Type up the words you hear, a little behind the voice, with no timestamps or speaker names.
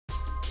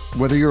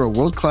Whether you're a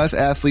world-class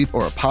athlete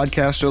or a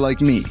podcaster like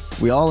me,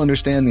 we all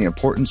understand the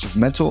importance of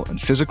mental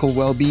and physical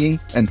well-being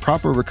and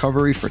proper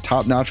recovery for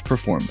top-notch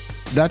performance.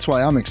 That's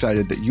why I'm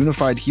excited that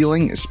Unified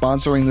Healing is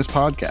sponsoring this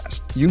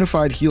podcast.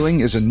 Unified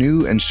Healing is a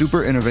new and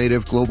super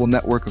innovative global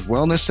network of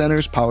wellness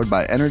centers powered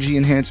by Energy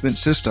Enhancement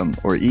System,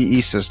 or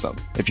EE System.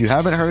 If you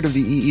haven't heard of the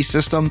EE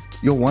System,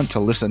 you'll want to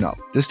listen up.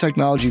 This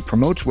technology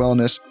promotes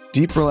wellness,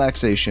 deep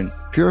relaxation,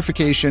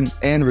 purification,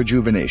 and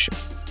rejuvenation.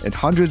 In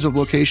hundreds of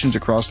locations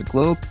across the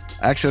globe,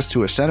 access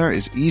to a center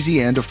is easy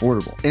and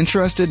affordable.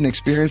 Interested in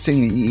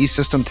experiencing the EE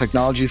System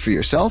technology for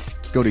yourself?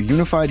 Go to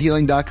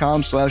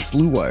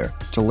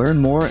unifiedhealing.com/bluewire to learn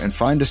more and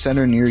find a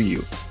center near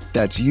you.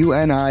 That's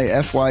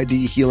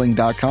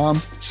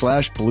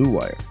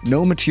unifydhealing.com/bluewire.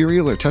 No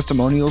material or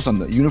testimonials on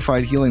the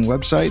Unified Healing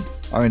website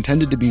are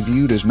intended to be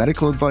viewed as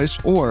medical advice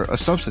or a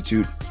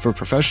substitute for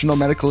professional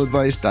medical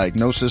advice,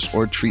 diagnosis,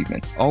 or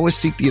treatment. Always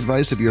seek the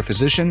advice of your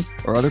physician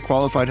or other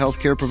qualified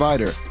healthcare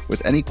provider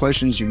with any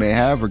questions you may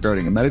have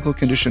regarding a medical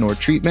condition or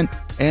treatment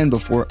and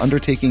before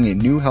undertaking a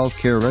new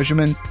healthcare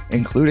regimen,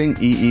 including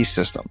EE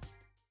System.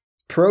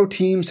 Pro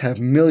teams have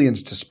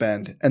millions to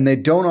spend, and they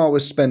don't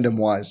always spend them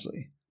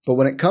wisely. But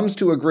when it comes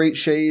to a great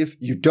shave,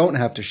 you don't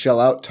have to shell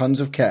out tons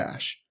of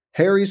cash.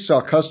 Harry's saw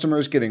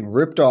customers getting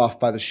ripped off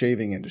by the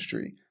shaving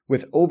industry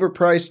with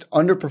overpriced,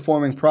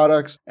 underperforming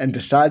products and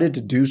decided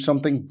to do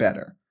something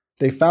better.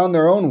 They found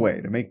their own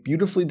way to make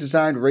beautifully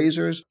designed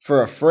razors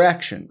for a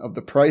fraction of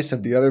the price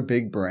of the other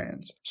big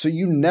brands, so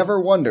you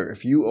never wonder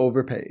if you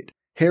overpaid.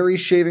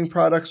 Harry's shaving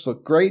products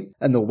look great,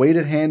 and the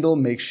weighted handle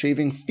makes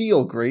shaving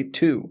feel great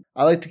too.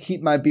 I like to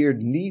keep my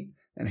beard neat,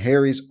 and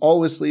Harry's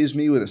always leaves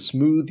me with a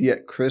smooth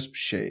yet crisp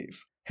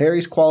shave.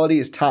 Harry's quality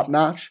is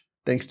top-notch,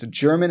 thanks to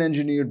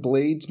German-engineered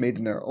blades made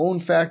in their own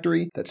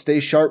factory that stay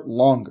sharp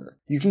longer.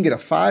 You can get a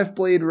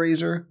 5-blade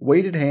razor,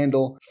 weighted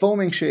handle,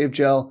 foaming shave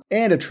gel,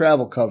 and a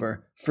travel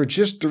cover for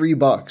just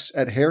 $3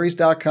 at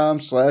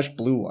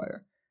harrys.com/bluewire.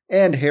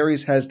 And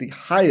Harry's has the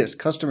highest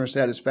customer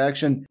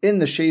satisfaction in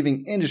the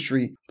shaving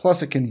industry,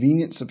 plus a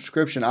convenient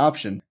subscription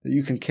option that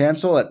you can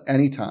cancel at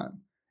any time.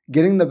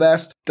 Getting the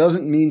best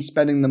doesn't mean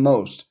spending the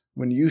most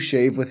when you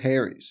shave with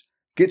Harry's.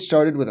 Get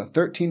started with a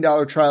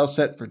 $13 trial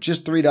set for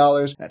just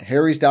 $3 at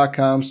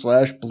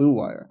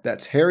harrys.com/bluewire.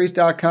 That's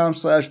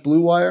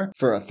harrys.com/bluewire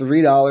for a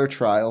 $3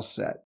 trial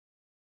set.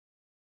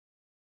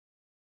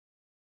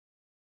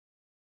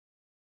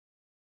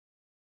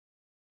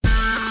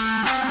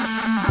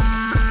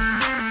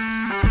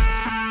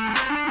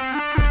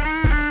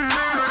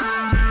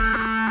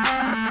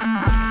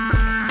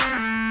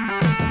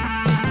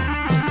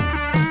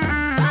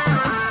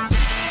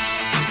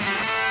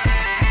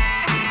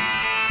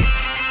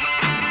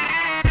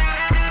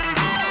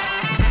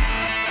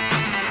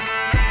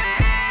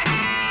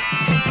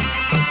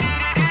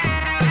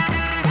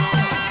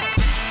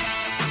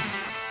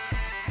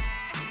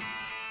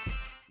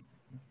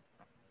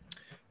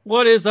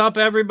 What is up,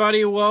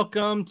 everybody?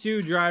 Welcome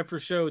to Drive for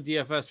Show,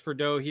 DFS for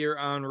Dough here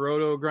on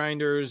Roto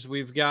Grinders.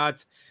 We've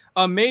got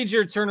a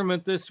major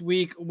tournament this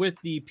week with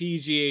the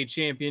PGA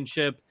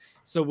Championship,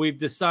 so we've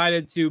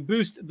decided to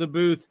boost the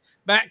booth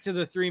back to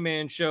the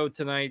three-man show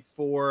tonight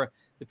for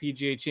the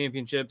PGA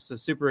Championship. So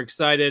super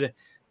excited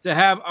to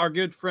have our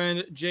good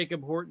friend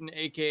Jacob Horton,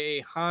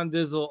 aka Han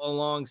Dizzle,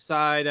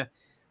 alongside.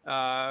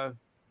 Man,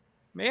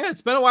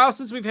 it's been a while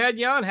since we've had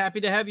you on. Happy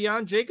to have you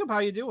on, Jacob. How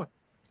you doing?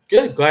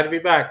 Good. Glad to be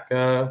back.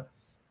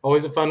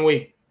 Always a fun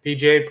week.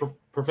 PGA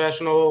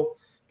professional.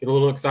 Get a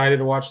little excited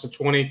to watch the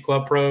 20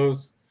 club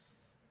pros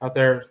out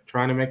there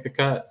trying to make the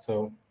cut.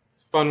 So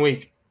it's a fun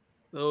week.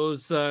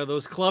 Those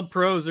club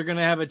pros are going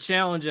to have a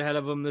challenge ahead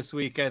of them this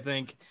week, I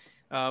think,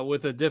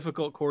 with a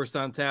difficult course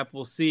on tap.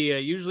 We'll see.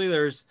 Usually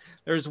there's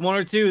one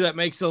or two that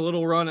makes a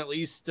little run at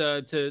least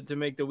to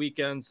make the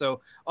weekend.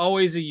 So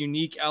always a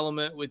unique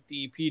element with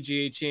the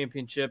PGA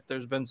Championship.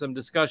 There's been some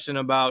discussion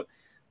about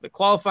the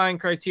qualifying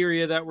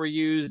criteria that were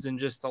used and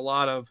just a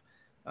lot of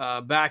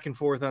back and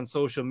forth on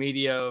social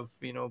media of,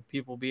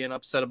 people being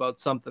upset about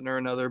something or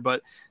another.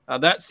 But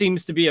that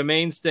seems to be a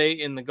mainstay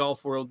in the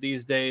golf world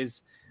these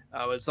days.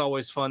 It's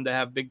always fun to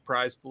have big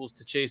prize pools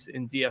to chase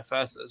in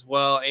DFS as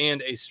well,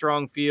 and a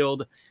strong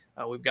field.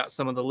 We've got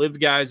some of the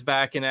live guys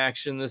back in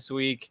action this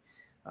week.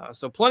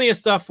 So plenty of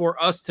stuff for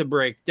us to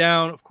break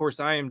down. Of course,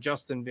 I am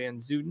Justin Van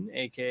Zuden,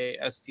 aka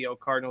STL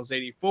Cardinals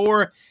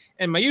 84.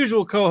 And my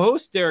usual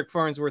co-host, Derek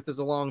Farnsworth, is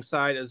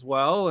alongside as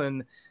well.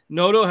 And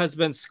Noto has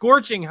been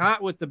scorching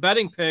hot with the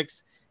betting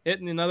picks,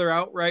 hitting another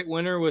outright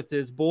winner with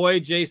his boy,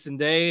 Jason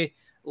Day,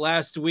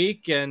 last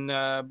week. And,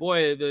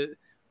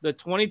 the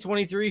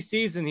 2023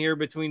 season here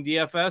between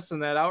DFS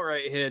and that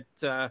outright hit,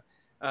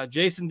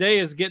 Jason Day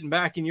is getting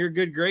back in your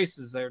good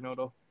graces there,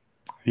 Noto.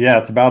 Yeah,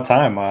 it's about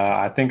time.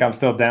 I think I'm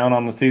still down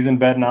on the season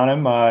betting on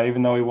him,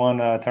 even though he won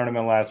a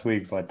tournament last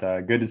week. But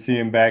good to see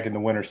him back in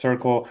the winner's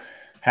circle.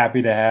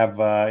 Happy to have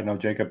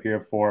Jacob here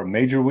for a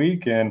major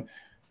week, and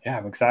yeah,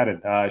 I'm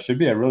excited. It should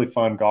be a really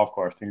fun golf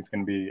course. I think it's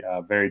going to be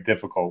very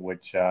difficult,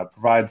 which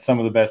provides some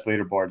of the best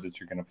leaderboards that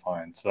you're going to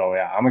find. So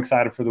yeah, I'm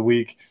excited for the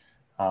week.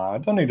 I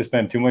don't need to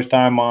spend too much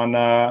time on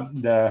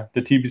the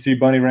TBC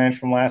Bunny Ranch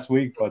from last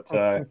week, but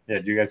do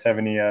you guys have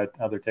any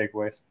other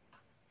takeaways?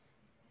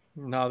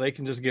 No, they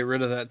can just get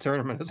rid of that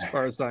tournament as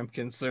far as I'm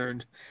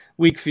concerned.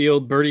 Weak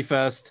field, birdie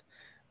fest.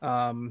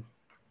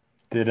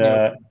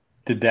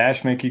 Did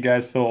Dash make you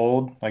guys feel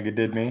old like it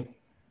did me?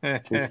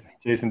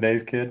 Jason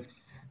Day's kid.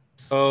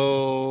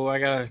 So I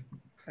gotta.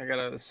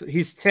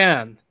 He's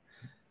 10.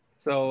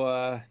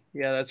 So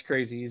yeah, that's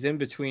crazy. He's in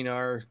between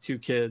our two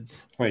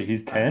kids. Wait,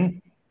 he's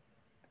 10?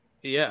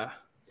 Yeah.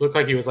 Looked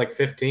like he was like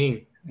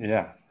 15.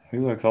 Yeah, he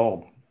looks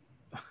old.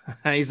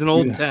 He's an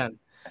old 10.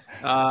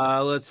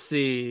 Let's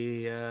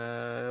see.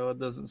 What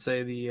does it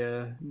say?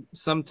 The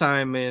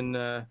sometime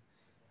in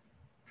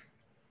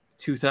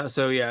 2000.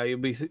 So yeah,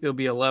 he'll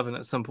be 11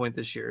 at some point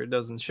this year. It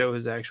doesn't show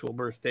his actual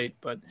birth date,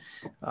 but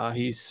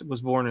he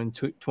was born in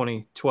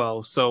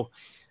 2012. So,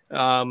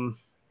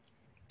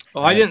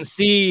 I didn't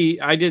see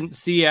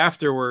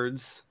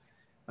afterwards.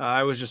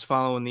 I was just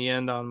following the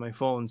end on my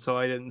phone, so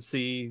I didn't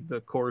see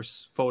the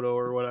course photo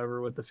or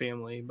whatever with the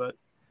family. But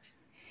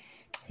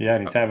yeah,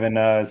 and he's having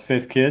his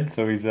 5th kid,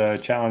 so he's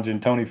challenging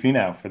Tony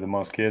Finau for the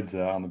most kids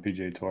on the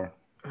PGA Tour.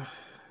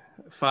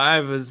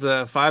 5 is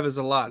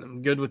a lot.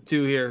 I'm good with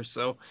 2 here.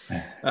 So,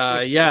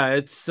 yeah,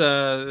 it's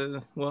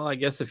well, I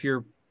guess it's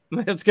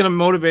going to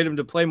motivate him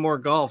to play more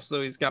golf,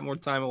 so he's got more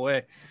time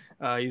away.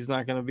 He's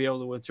not going to be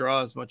able to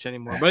withdraw as much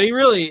anymore. But he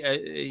really,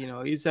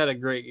 he's had a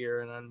great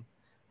year, and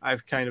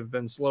I've kind of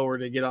been slower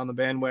to get on the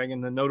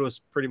bandwagon. The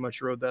Notos pretty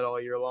much rode that all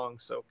year long.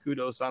 So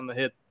kudos on the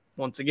hit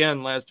once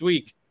again last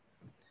week.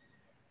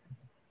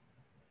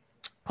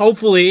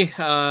 Hopefully,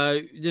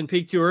 you didn't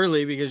peak too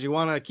early because you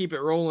want to keep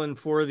it rolling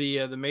for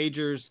the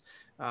majors.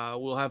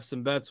 We'll have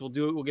some bets.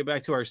 We'll get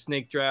back to our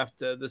snake draft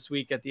this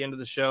week at the end of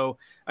the show.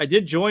 I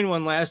did join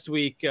one last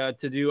week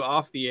to do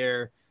off the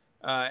air,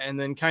 and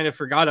then kind of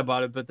forgot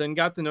about it, but then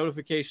got the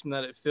notification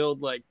that it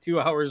filled like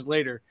 2 hours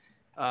later,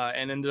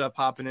 and ended up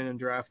hopping in and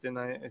drafting.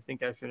 I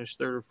think I finished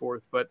 3rd or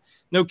 4th, but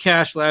no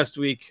cash last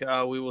week.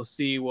 We will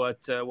see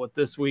what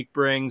this week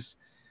brings.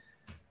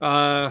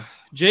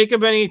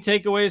 Jacob, any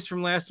takeaways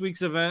from last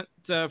week's event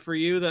for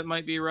you that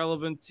might be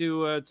relevant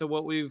to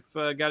what we've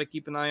got to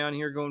keep an eye on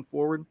here going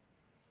forward?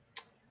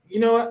 You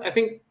know what? I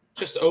think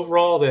just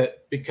overall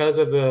that because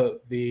of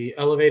the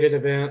elevated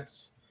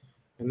events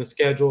and the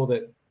schedule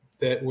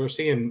that we're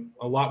seeing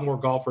a lot more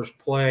golfers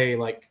play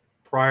like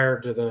prior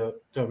to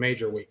a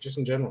major week, just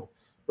in general.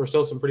 There were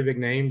still some pretty big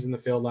names in the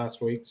field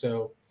last week.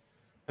 So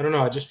I don't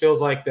know. It just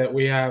feels like that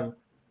we had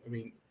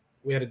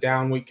a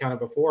down week kind of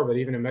before, but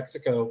even in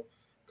Mexico,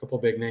 a couple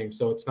of big names.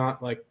 So it's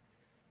not like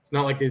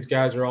these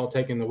guys are all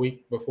taking the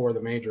week before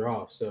the major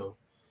off. So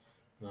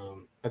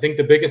I think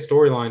the biggest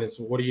storyline is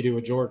what do you do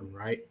with Jordan,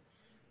 right?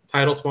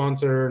 Title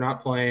sponsor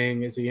not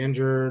playing. Is he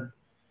injured?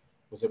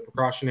 Was it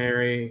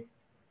precautionary?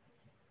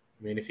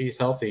 I mean, if he's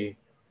healthy,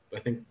 I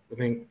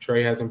think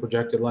Trey has him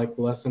projected like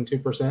less than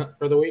 2%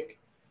 for the week.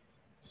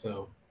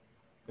 So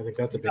I think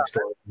that's a big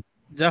story.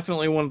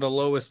 Definitely one of the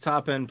lowest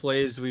top end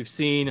plays we've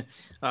seen.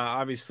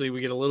 Obviously,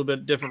 we get a little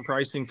bit different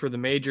pricing for the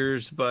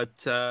majors, but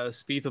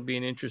Spieth will be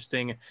an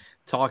interesting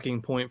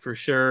talking point for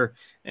sure.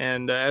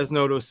 And as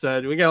Noto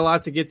said, we got a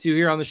lot to get to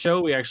here on the show.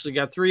 We actually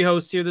got 3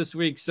 hosts here this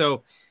week,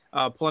 so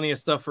plenty of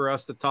stuff for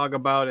us to talk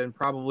about, and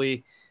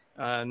probably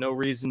no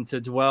reason to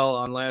dwell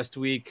on last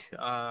week.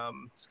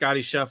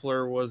 Scotty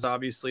Scheffler was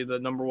obviously the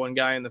number 1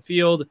 guy in the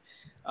field.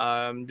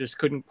 Just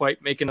couldn't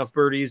quite make enough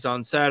birdies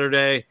on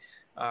Saturday.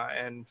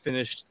 And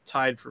finished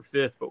tied for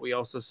 5th, but we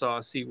also saw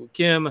Siwoo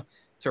Kim,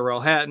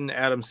 Tyrrell Hatton,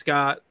 Adam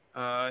Scott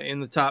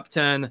in the top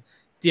 10.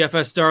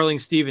 DFS darling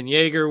Steven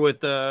Yeager with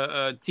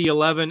the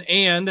T11,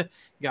 and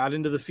got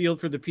into the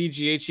field for the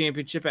PGA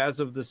Championship as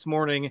of this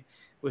morning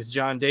with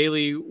John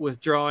Daly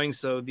withdrawing.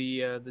 So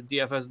the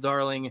DFS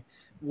darling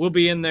will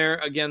be in there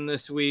again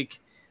this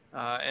week.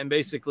 And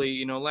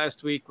basically,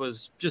 last week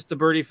was just a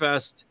birdie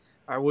fest.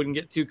 I wouldn't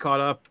get too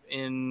caught up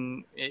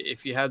in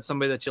if you had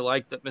somebody that you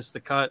liked that missed the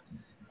cut.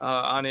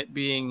 On it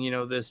being,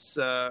 this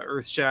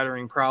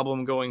earth-shattering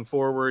problem going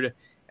forward.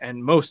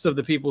 And most of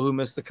the people who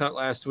missed the cut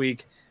last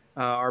week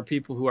are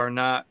people who are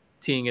not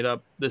teeing it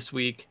up this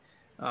week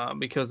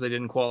because they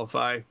didn't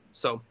qualify.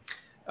 So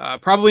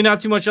probably not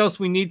too much else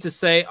we need to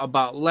say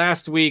about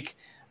last week.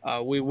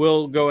 We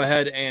will go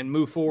ahead and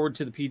move forward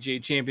to the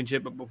PGA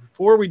Championship. But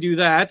before we do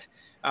that,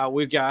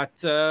 we've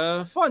got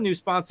a fun new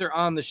sponsor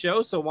on the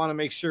show. So want to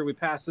make sure we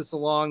pass this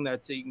along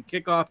that you can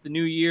kick off the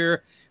new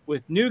year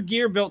with new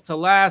gear built to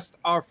last.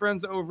 Our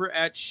friends over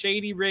at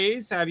Shady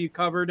Rays have you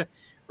covered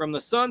from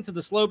the sun to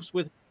the slopes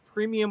with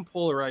premium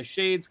polarized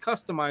shades,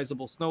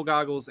 customizable snow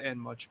goggles, and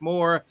much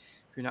more.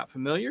 If you're not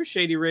familiar,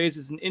 Shady Rays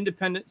is an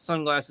independent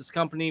sunglasses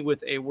company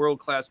with a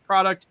world-class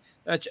product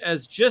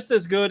that's just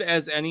as good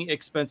as any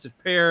expensive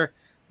pair,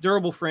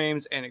 durable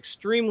frames, and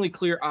extremely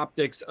clear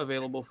optics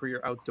available for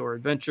your outdoor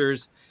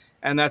adventures.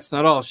 And that's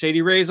not all.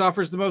 Shady Rays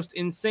offers the most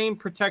insane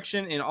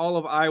protection in all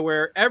of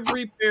eyewear.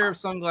 Every pair of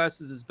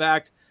sunglasses is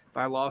backed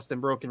by lost and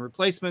broken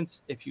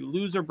replacements. If you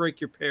lose or break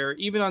your pair,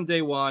 even on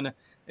day 1,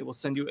 they will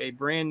send you a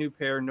brand new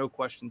pair, no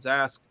questions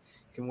asked.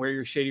 can wear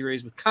your Shady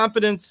Rays with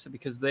confidence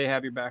because they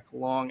have your back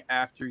long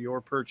after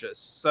your purchase.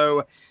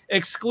 So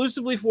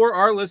exclusively for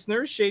our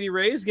listeners, Shady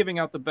Rays giving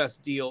out the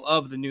best deal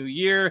of the new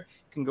year.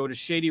 You can go to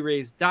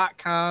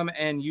shadyrays.com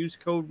and use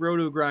code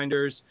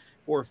RotoGrinders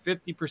for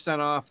 50%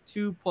 off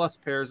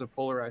 2+ pairs of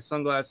polarized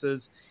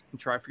sunglasses. You can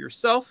try for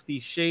yourself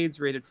these shades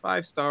rated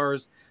 5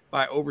 stars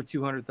by over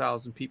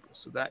 200,000 people.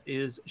 So that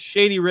is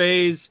Shady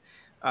Rays,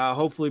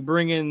 hopefully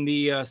bringing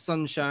the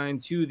sunshine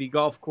to the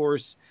golf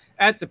course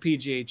at the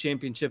PGA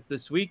Championship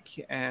this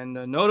week. And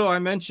Noto, I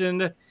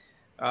mentioned,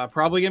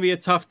 probably going to be a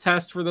tough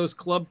test for those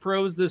club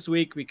pros this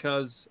week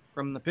because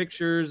from the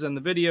pictures and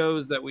the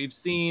videos that we've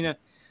seen, it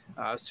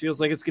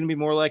feels like it's going to be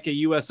more like a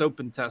U.S.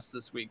 Open test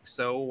this week.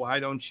 So why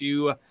don't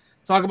you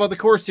talk about the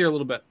course here a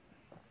little bit?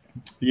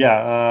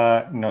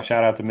 Yeah,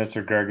 shout out to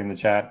Mr. Greg in the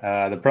chat.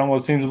 The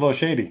promo seems a little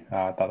shady.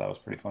 I thought that was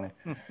pretty funny.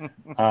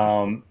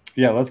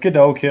 Let's get to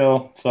Oak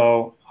Hill.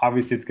 So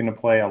obviously it's going to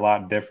play a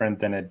lot different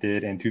than it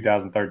did in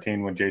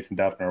 2013 when Jason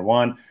Duffner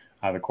won.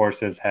 The course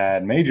has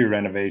had major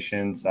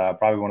renovations,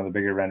 probably one of the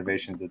bigger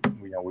renovations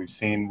that we've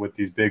seen with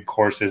these big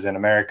courses in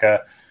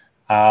America.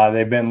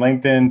 They've been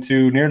lengthened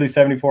to nearly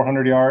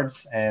 7,400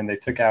 yards, and they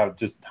took out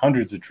just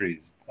hundreds of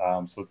trees.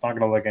 So it's not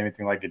going to look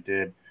anything like it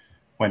did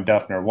when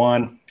Duffner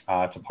won.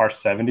 It's a par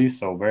 70,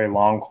 so very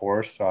long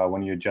course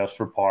when you adjust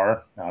for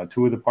par.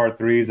 2 of the par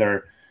 3s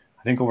are,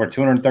 I think, over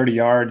 230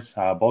 yards.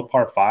 Both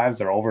par 5s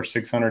are over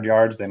 600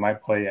 yards. They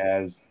might play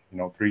as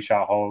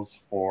 3-shot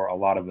holes for a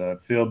lot of the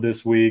field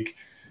this week.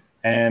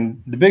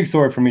 And the big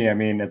story for me,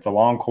 it's a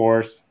long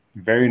course,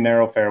 very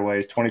narrow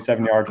fairways,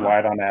 27 yards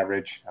wide on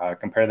average.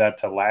 Compare that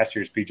to last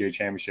year's PGA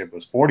Championship, it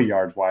was 40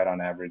 yards wide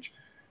on average.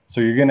 So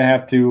you're going to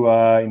have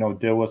to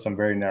deal with some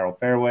very narrow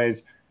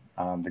fairways.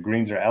 The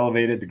greens are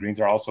elevated. The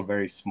greens are also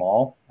very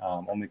small,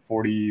 only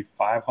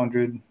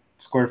 4,500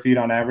 square feet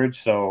on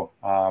average. So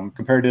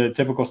compared to a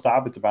typical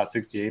stop, it's about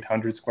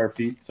 6,800 square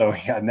feet. So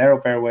narrow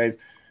fairways,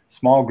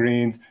 small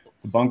greens.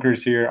 The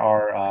bunkers here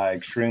are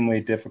extremely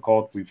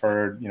difficult. We've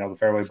heard, the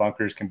fairway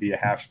bunkers can be a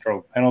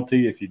half-stroke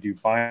penalty if you do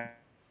find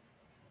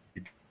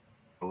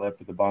the lip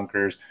of the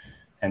bunkers,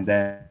 and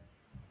then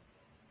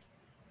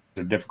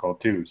they're difficult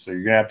too. So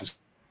you're going to have to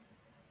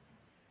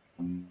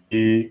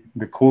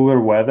the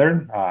cooler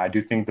weather. I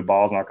do think the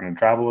ball's not going to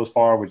travel as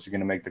far, which is going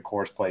to make the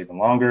course play even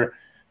longer.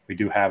 We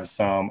do have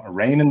some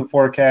rain in the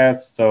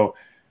forecast. So,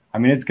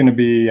 it's going to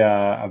be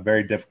a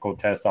very difficult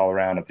test all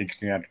around. I think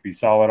you're going to have to be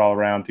solid all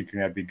around. I think you're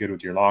going to have to be good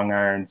with your long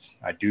irons.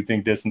 I do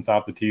think distance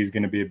off the tee is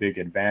going to be a big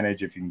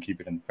advantage if you can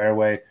keep it in the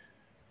fairway.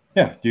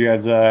 Yeah. Do you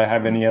guys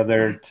have any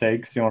other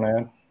takes you want to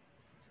add?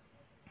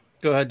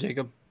 Go ahead,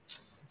 Jacob.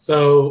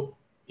 So,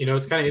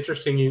 it's kind of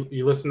interesting.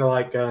 You listen to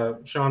like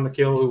Sean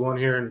McKill, who won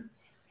here in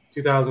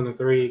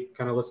 2003,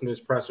 kind of listened to his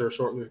presser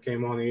shortly before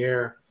came on the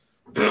air.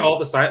 All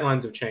the sight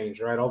lines have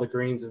changed, right? All the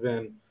greens have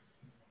been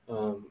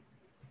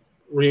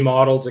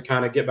remodeled to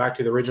kind of get back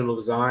to the original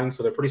design.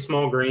 So they're pretty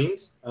small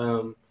greens.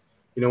 When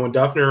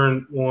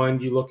Duffner won,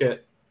 you look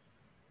at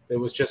it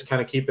was just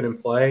kind of keep it in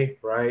play,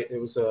 right? It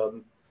was a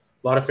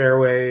lot of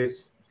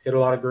fairways, hit a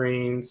lot of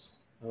greens.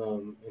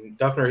 And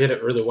Duffner hit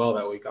it really well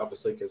that week,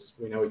 obviously, because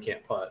we know he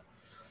can't putt.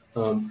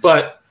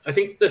 But I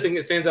think the thing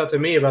that stands out to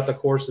me about the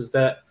course is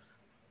that,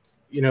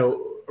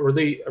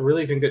 I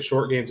really think that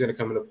short game's going to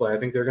come into play. I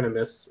think they're going to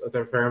miss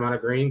a fair amount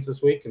of greens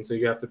this week. And so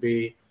you have to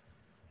be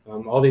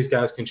all these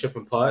guys can chip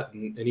and putt,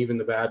 and even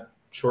the bad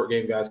short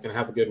game guys can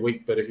have a good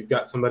week. But if you've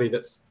got somebody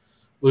that's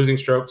losing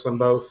strokes on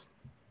both,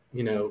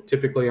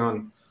 typically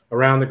on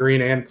around the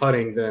green and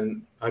putting,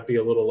 then I'd be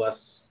a little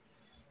less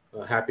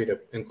happy to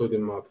include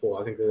them in my pool.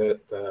 I think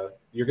that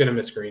you're going to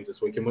miss greens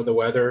this week. And with the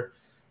weather,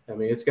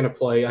 it's going to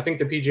play. I think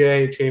the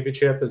PGA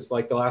Championship is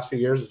like the last few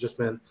years has just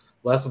been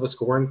less of a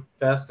scoring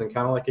fest and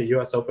kind of like a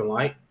U.S. Open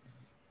light.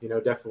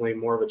 Definitely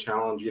more of a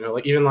challenge.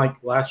 Even like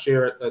last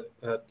year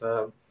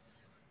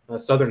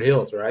at Southern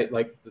Hills, right?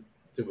 Like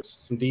there was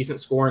some decent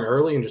scoring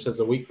early, and just as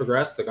the week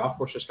progressed, the golf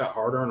course just got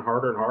harder and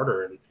harder and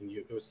harder, and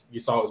you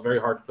saw it was very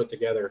hard to put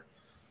together,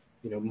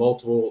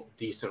 multiple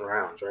decent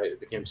rounds, right?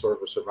 It became sort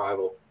of a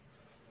survival.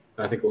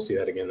 And I think we'll see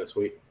that again this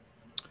week.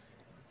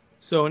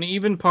 So an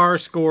even par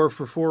score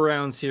for 4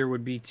 rounds here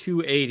would be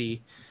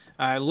 280.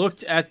 I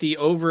looked at the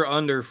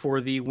over-under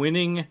for the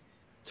winning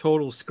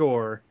total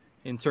score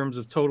in terms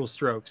of total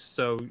strokes.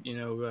 So,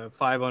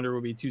 5 under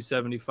would be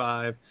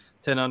 275,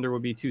 10 under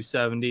would be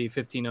 270,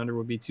 15 under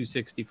would be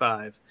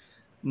 265.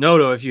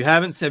 Noto, have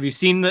you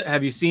seen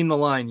the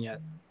line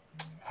yet?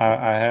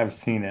 I have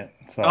seen it.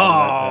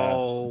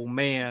 So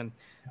man.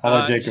 I'll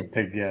let Jacob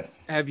take a guess.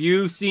 Have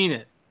you seen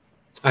it?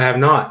 I have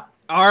not.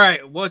 All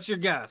right. What's your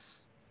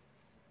guess?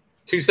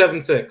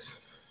 276.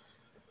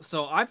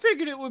 So I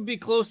figured it would be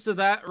close to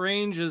that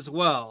range as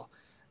well.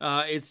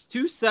 It's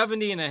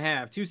 270 and a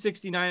half,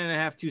 269 and a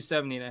half,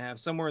 270 and a half,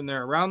 somewhere in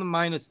there, around the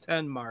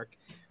 -10 mark,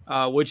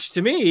 which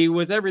to me,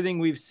 with everything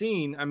we've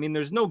seen,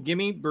 there's no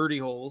gimme birdie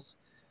holes.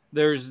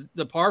 There's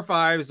the par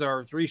 5s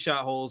are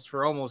 3-shot holes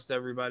for almost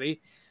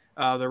everybody.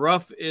 The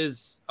rough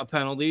is a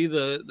penalty.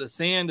 The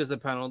sand is a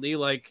penalty.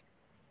 Like,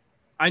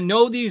 I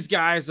know these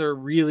guys are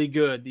really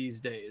good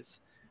these days.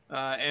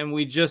 And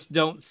we just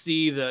don't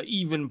see the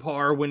even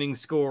par winning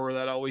score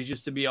that always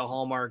used to be a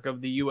hallmark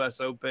of the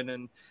U.S. Open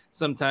and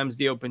sometimes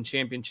the Open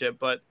Championship.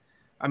 But,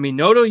 I mean,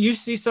 Noto, you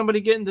see somebody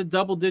get into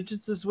double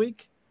digits this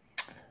week?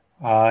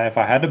 If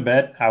I had to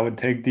bet, I would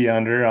take the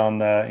under on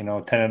the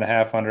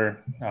 10.5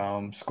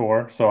 under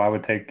score. So I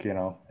would take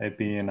it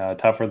being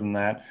tougher than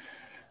that.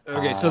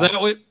 Okay, so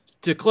that way,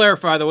 to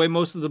clarify, the way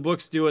most of the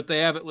books do it, they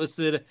have it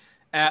listed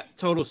at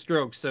total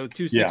strokes, so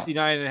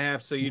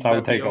 269.5. So you'd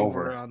bet the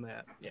over on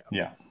that.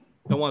 Yeah.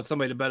 Don't want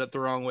somebody to bet it the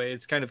wrong way.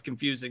 It's kind of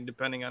confusing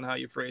depending on how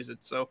you phrase it.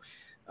 So,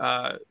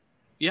 I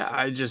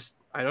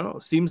don't know.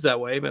 Seems that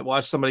way, but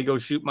watch somebody go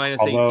shoot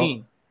minus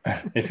 18.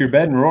 If you're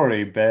betting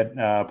Rory,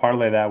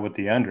 parlay that with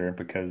the under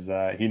because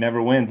he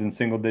never wins in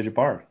single digit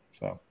par.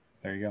 So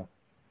there you go.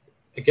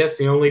 I guess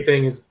the only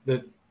thing is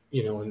that,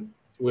 and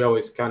we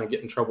always kind of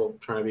get in trouble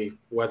trying to be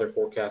weather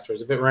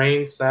forecasters. If it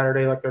rains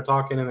Saturday, like they're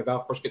talking, and the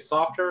golf course gets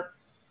softer,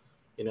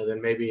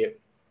 then maybe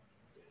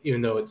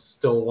even though it's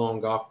still a long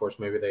golf course,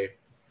 maybe they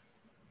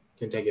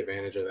can take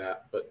advantage of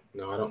that. But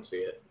no, I don't see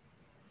it.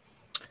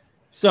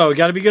 So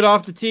got to be good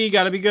off the tee,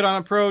 got to be good on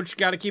approach,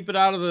 got to keep it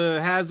out of the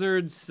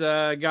hazards,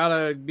 got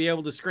to be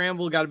able to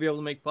scramble, got to be able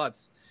to make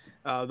putts.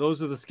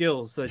 Those are the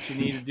skills that you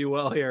need to do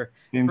well here.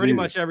 Pretty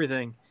much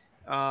everything.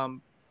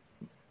 And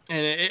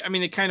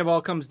it kind of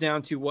all comes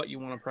down to what you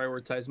want to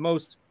prioritize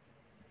most.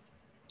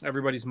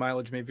 Everybody's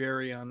mileage may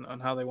vary on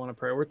how they want to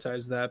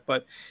prioritize that.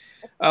 But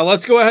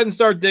let's go ahead and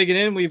start digging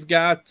in. We've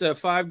got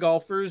 5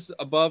 golfers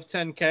above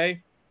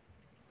 10K.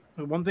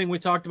 One thing we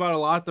talked about a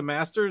lot at the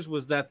Masters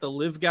was that the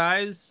live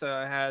guys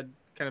had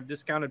kind of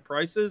discounted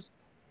prices.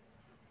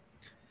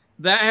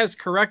 That has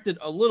corrected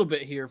a little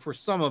bit here for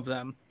some of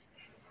them,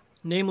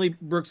 namely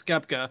Brooks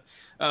Koepka,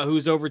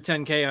 who's over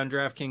 10K on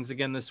DraftKings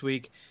again this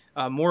week.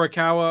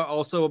 Morikawa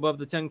also above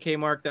the 10K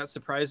mark. That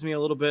surprised me a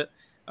little bit.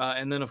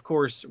 And then, of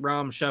course,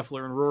 Rahm,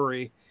 Scheffler, and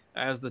Rory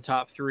as the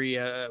top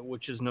 3,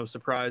 which is no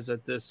surprise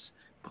at this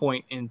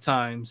point in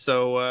time.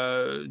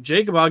 So,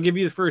 Jacob, I'll give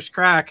you the first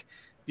crack.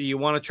 Do you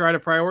want to try to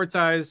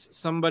prioritize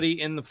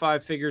somebody in the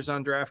 5 figures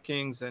on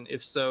DraftKings? And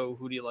if so,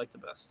 who do you like the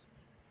best?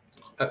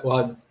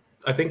 Well,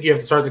 I think you have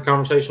to start the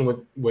conversation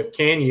with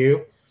can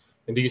you,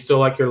 and do you still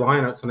like your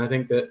lineups? And I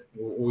think that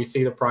we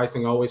see the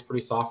pricing always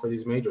pretty soft for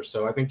these majors.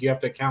 So I think you have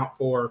to account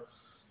for,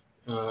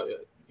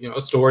 a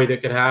story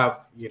that could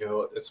have,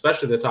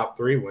 especially the top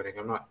 3 winning.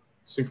 I'm not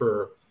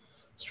super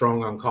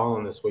strong on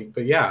Colin this week,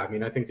 but yeah, I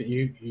mean, I think that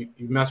you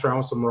mess around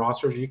with some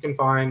rosters, you can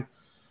find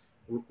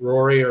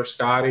Rory or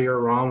Scotty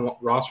or Ron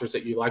rosters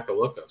that you like the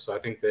look of. So I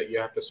think that you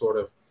have to sort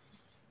of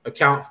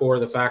account for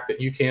the fact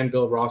that you can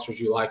build rosters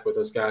you like with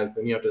those guys.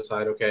 Then you have to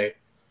decide, okay,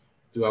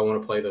 do I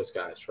want to play those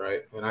guys,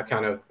 right?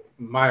 And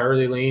my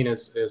early lean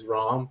is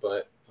Ron,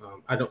 but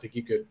I don't think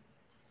you could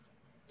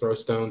throw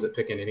stones at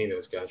picking any of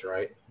those guys,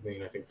 right? I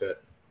mean, I think that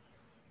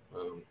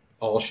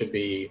all should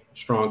be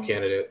strong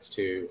candidates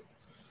to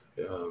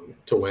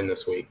win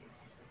this week.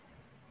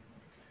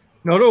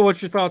 Noto,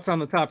 what's your thoughts on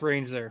the top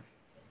range there?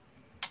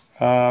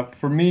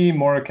 For me,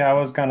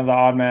 Morikawa is kind of the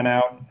odd man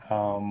out.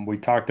 We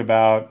talked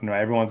about,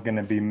 everyone's going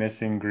to be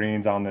missing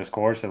greens on this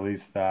course. At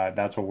least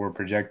that's what we're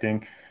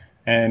projecting.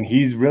 And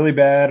he's really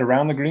bad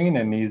around the green,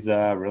 and he's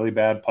a really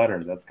bad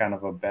putter. That's kind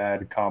of a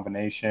bad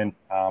combination.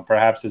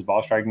 Perhaps his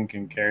ball striking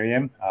can carry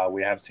him.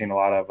 We have seen a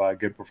lot of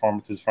good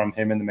performances from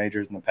him in the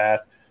majors in the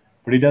past,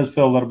 but he does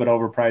feel a little bit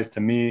overpriced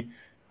to me.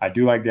 I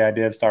do like the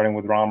idea of starting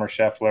with Rahm or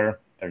Scheffler.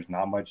 There's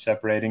not much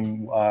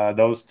separating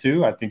those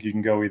two. I think you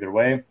can go either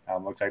way.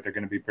 Looks like they're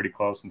going to be pretty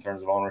close in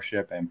terms of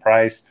ownership and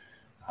price.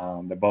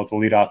 They both will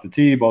lead off the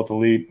tee, both will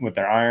lead with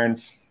their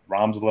irons.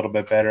 Rahm's a little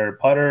bit better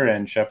putter,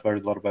 and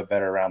Scheffler's a little bit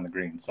better around the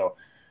green. So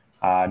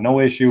no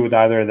issue with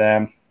either of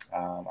them.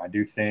 I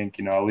do think,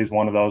 at least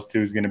one of those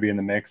two is going to be in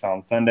the mix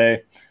on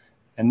Sunday.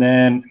 And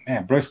then,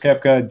 Brooks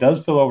Koepka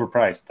does feel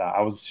overpriced.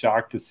 I was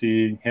shocked to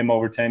see him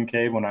over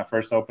 10K when I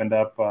first opened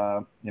up,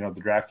 the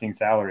DraftKings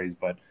salaries,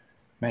 but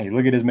man, you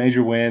look at his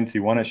major wins. He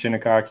won at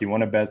Shinnecock. He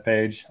won at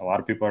Bethpage. A lot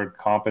of people are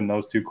comping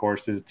those 2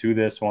 courses to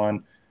this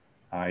one.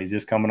 He's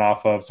just coming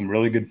off of some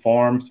really good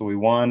form. So he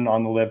won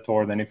on the Live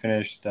Tour. Then he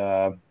finished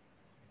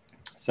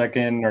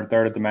second or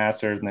third at the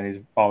Masters. And then he's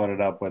followed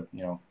it up with,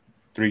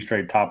 3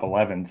 straight top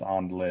 11s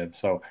on the Live.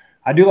 So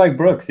I do like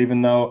Brooks,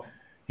 even though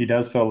he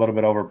does feel a little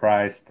bit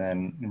overpriced.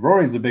 And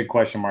Rory's the big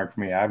question mark for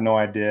me. I have no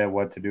idea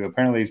what to do.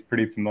 Apparently he's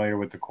pretty familiar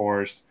with the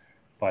course.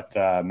 But,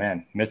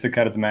 missed the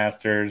cut at the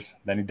Masters.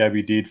 Then he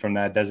WD'd from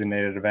that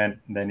designated event.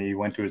 Then he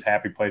went to his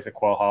happy place at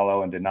Quail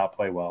Hollow and did not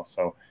play well.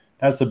 So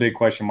that's the big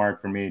question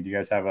mark for me. Do you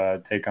guys have a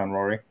take on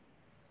Rory?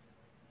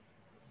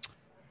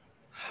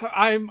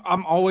 I'm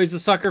always a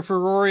sucker for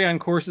Rory on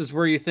courses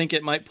where you think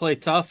it might play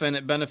tough and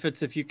it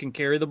benefits if you can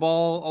carry the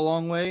ball a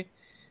long way,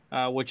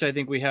 which I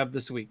think we have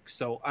this week.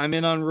 So I'm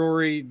in on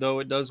Rory, though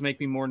it does make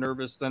me more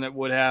nervous than it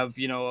would have,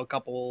 a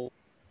couple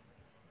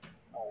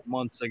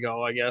months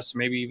ago, I guess,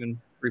 maybe even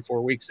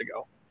 3-4 weeks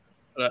ago.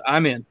 But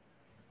I'm in.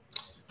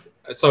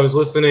 So I was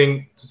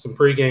listening to some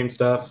pregame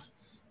stuff.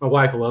 My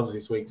wife loves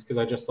these weeks because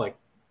I just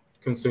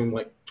consume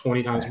like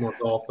 20 times more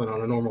golf than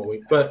on a normal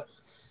week. But,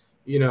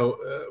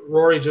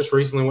 Rory just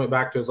recently went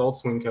back to his old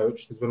swing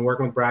coach. He's been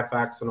working with Brad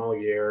Faxon all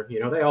year.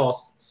 They all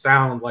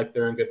sound like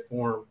they're in good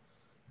form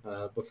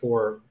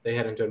before they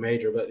head into a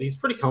major. But he's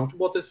pretty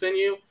comfortable at this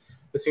venue.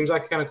 It seems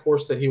like the kind of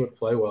course that he would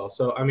play well.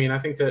 So, I mean, I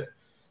think that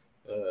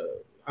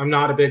I'm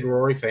not a big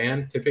Rory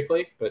fan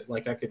typically, but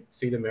like I could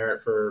see the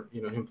merit for,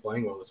 him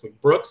playing well this week.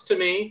 Brooks to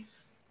me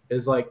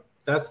is like,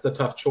 that's the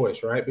tough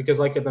choice, right? Because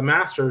like at the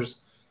Masters,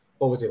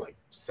 what was he like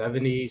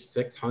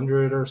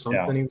 7,600 or something?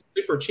 Yeah. He was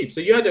super cheap.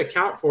 So you had to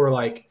account for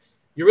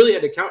you really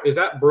had to count. Is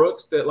that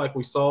Brooks that like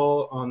we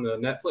saw on the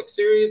Netflix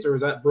series, or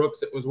is that Brooks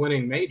that was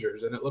winning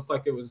majors? And it looked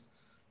like it was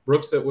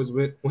Brooks that was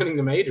winning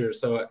the majors.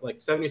 So at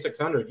like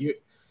 7,600,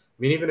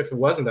 even if it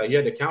wasn't that, you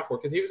had to account for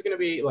it because he was going to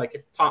be like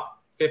if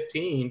top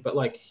 15, but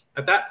like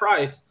at that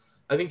price,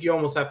 I think you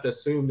almost have to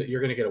assume that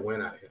you're going to get a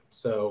win out of him.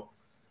 So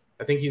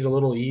I think he's a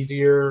little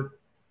easier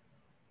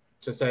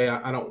to say.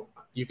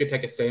 You could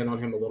take a stand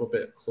on him a little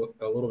bit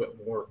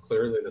more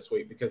clearly this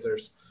week because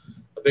there's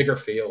a bigger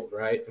field,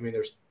 right? I mean,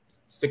 there's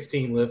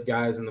 16 live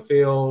guys in the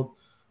field,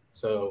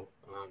 so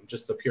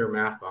just the pure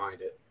math behind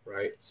it,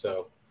 right?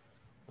 So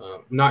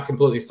I'm not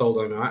completely sold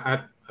on him.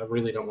 I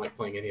really don't like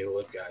playing any of the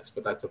live guys,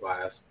 but that's a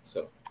bias.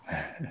 So.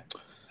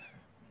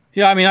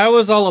 Yeah, I mean, I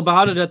was all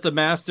about it at the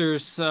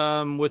Masters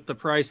with the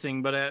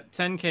pricing, but at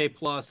 10K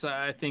plus,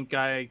 I think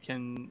I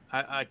can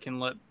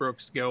let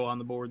Brooks go on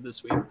the board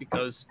this week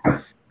because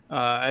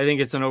I think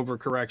it's an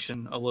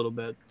overcorrection a little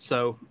bit.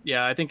 So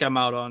yeah, I think I'm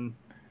out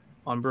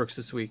on Brooks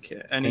this week.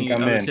 Any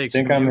other takes?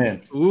 I'm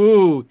in.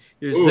 Ooh,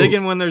 you're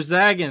zigging when they're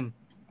zagging.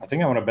 I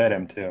think I want to bet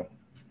him too.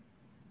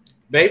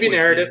 Baby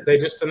narrative they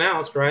just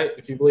announced, right?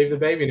 If you believe the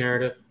baby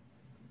narrative.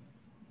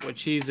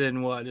 Which he's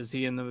in what? Is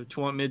he in the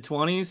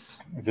mid-20s?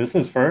 Is this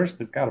his first?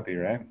 It's got to be,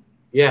 right?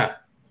 Yeah,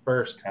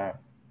 first.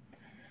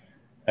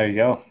 There you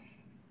go.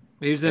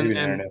 He's in,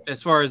 and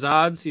as far as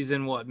odds, he's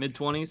in what,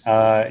 mid-20s?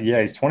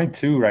 Yeah, he's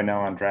 22 right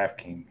now on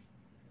DraftKings.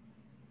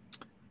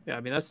 Yeah, I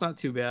mean, that's not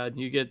too bad.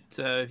 You get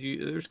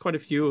there's quite a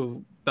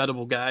few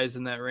bettable guys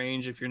in that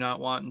range if you're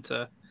not wanting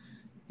to,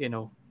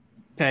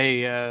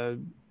 pay a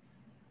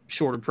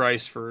shorter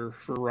price for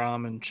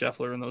Rahm and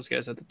Scheffler and those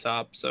guys at the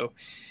top. So,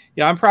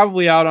 yeah, I'm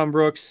probably out on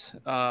Brooks,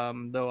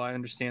 though I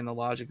understand the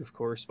logic, of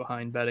course,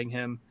 behind betting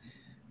him.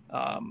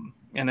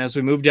 And as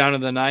we move down to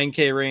the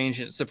 9K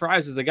range, it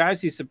surprises the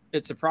guys.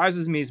 It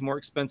surprises me he's more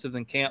expensive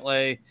than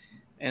Cantlay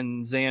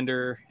and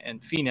Xander and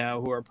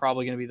Finau, who are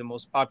probably going to be the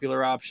most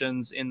popular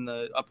options in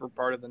the upper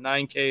part of the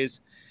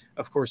 9Ks.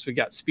 Of course, we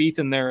got Spieth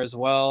in there as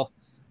well.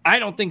 I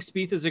don't think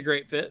Spieth is a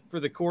great fit for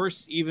the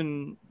course,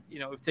 even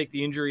if take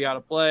the injury out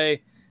of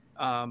play.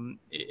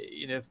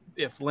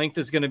 If length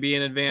is going to be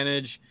an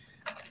advantage.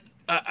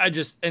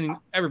 And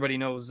everybody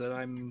knows that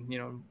I'm,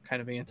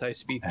 kind of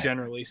anti-Spieth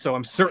generally, so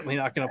I'm certainly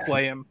not going to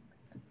play him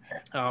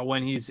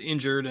when he's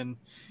injured and,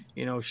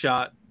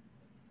 shot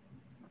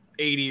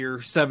 80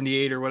 or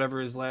 78 or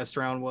whatever his last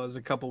round was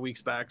a couple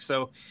weeks back.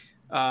 So,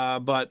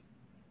 but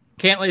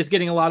Cantlay is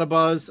getting a lot of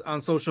buzz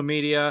on social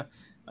media.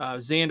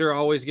 Xander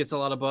always gets a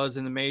lot of buzz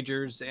in the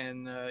majors,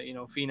 and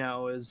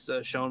Finau has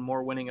shown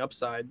more winning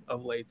upside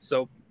of late.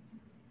 So,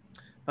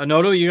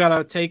 Noto, you got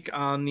to take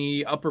on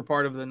the upper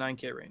part of the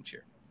 9K range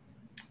here.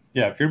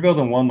 Yeah, if you're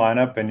building one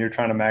lineup and you're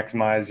trying to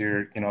maximize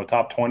your,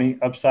 top 20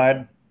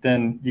 upside,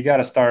 then you got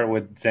to start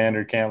with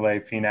Xander,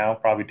 Cantlay,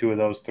 Finau, probably two of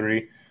those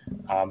three.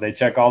 They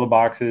check all the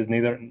boxes.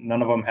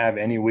 None of them have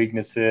any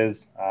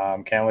weaknesses.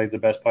 Cantlay's the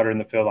best putter in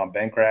the field on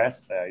bent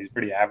grass. He's a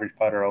pretty average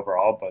putter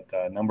overall,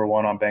 but number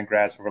one on bent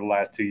grass over the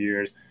last 2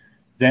 years.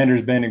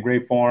 Xander's been in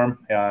great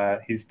form.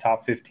 He's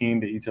top 15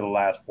 to each of the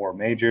last four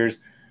majors.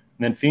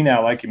 And then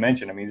Finau, like you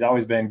mentioned, he's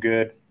always been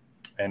good.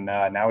 And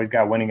now he's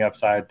got winning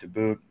upside to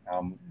boot.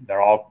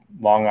 They're all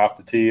long off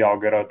the tee, all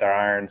good out their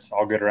irons,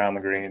 all good around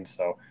the greens.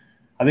 So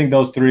I think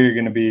those three are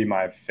going to be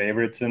my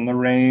favorites in the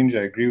range.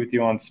 I agree with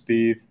you on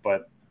Spieth,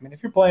 but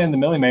if you're playing the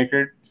Millie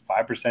Maker,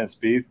 5%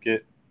 Spieth,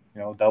 get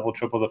double,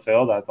 triple the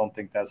field. I don't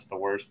think that's the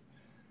worst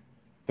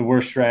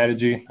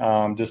strategy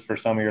just for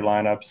some of your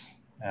lineups.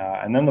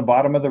 And then the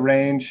bottom of the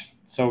range.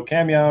 So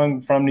Cam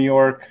Young from New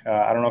York.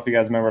 I don't know if you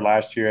guys remember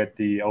last year at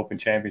the Open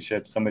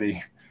Championship,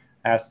 somebody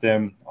asked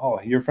him, "Oh,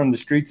 you're from the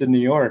streets of New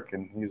York,"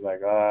 and he's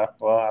like,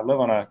 "Well, I live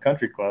on a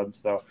country club,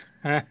 so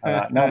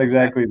not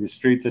exactly the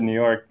streets of New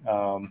York."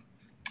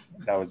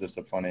 That was just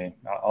a funny.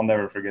 I'll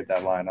never forget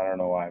that line. I don't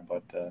know why,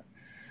 but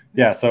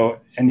yeah. So,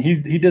 and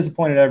he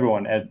disappointed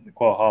everyone at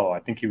Quail Hollow. I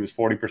think he was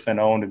 40%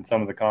 owned in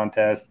some of the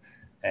contests,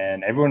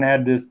 and everyone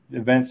had this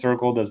event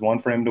circled as one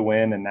for him to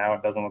win, and now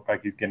it doesn't look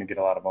like he's going to get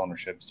a lot of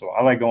ownership. So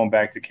I like going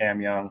back to Cam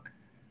Young.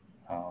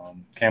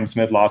 Cam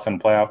Smith lost in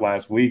the playoff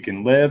last week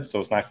and live, so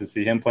it's nice to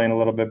see him playing a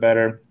little bit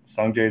better.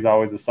 Sungjae is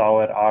always a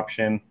solid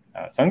option.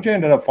 Sungjae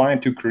ended up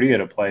flying to Korea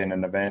to play in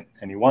an event,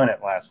 and he won it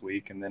last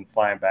week and then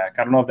flying back.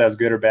 I don't know if that's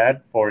good or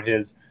bad for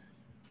his.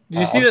 Did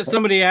you see that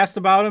somebody asked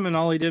about him and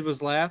all he did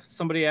was laugh?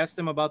 Somebody asked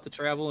him about the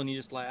travel and he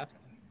just laughed.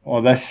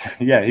 Well,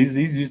 he's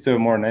used to it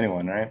more than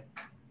anyone, right?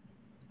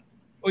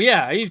 Well,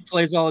 yeah, he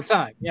plays all the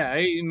time. Yeah,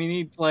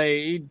 he'd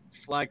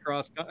fly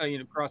cross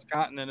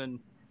continent and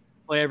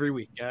play every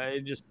week.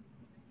 It just,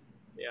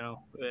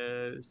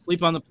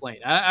 sleep on the plane.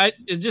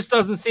 It just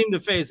doesn't seem to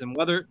phase him.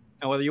 Whether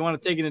you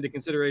want to take it into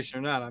consideration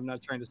or not, I'm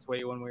not trying to sway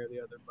you one way or the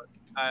other. But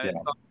I Yeah.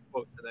 saw the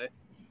quote today.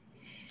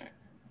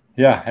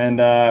 Yeah, and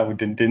we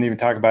didn't even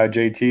talk about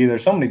JT.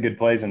 There's so many good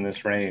plays in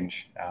this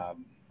range.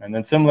 And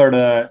then similar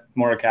to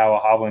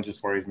Morikawa, Hovland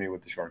just worries me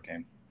with the short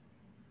game.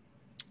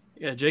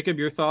 Yeah, Jacob,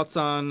 your thoughts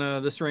on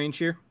this range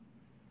here?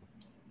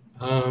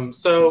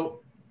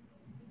 So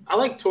I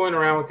like toying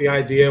around with the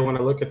idea when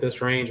I look at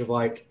this range of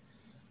like,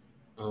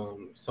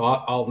 so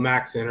I'll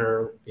max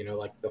enter,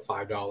 like the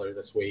 $5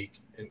 this week.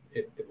 And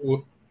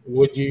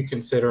would you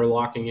consider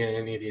locking in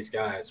any of these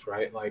guys,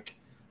 right? Like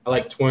I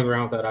like toying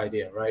around with that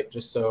idea, right?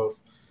 Just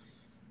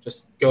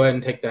go ahead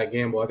and take that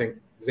gamble. I think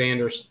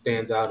Xander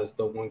stands out as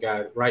the one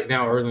guy right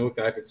now early in the week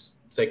that I could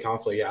say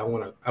confidently, yeah,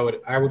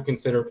 I would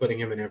consider putting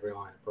him in every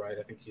lineup, right?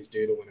 I think he's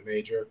due to win a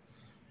major.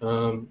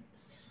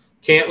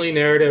 Cantley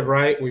narrative,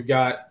 right? We've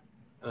got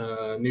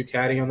new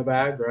caddy on the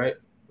bag, right?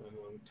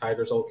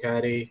 Tiger's old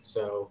caddy.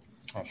 So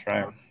that's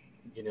right.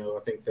 I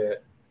think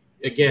that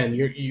again,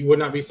 you would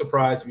not be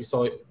surprised if you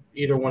saw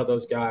either one of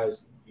those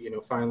guys,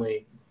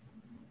 finally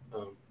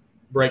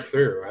break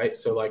through, right?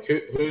 So like,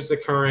 who's the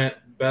current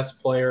best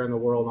player in the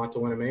world not to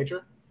win a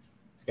major?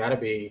 It's got to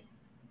be,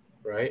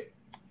 right?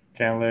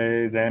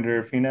 Cantley,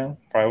 Xander, Finau,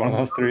 probably one of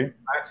those three.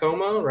 Max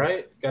Homa, right?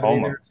 It's got to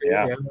be there too.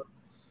 Yeah.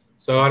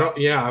 So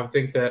I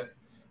think that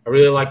I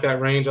really like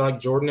that range. I like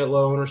Jordan at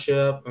low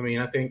ownership. I mean,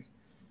 I think,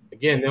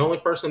 again, the only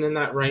person in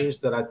that range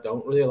that I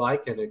don't really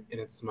like, and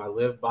it's my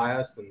live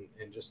biased and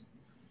just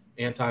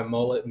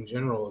anti-mullet in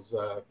general, is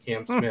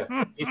Cam Smith.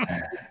 He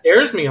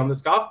scares me on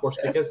this golf course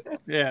because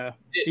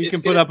he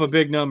can put up a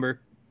big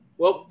number.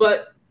 Well,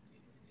 but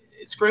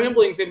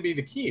scrambling is going to be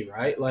the key,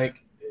 right?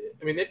 Like,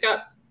 I mean, they've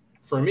got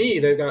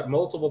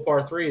multiple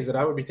par threes that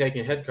I would be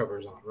taking head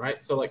covers on,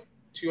 right? So like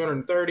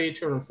 230,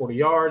 240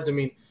 yards. I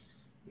mean,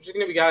 there's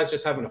going to be guys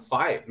just having a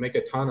fight, make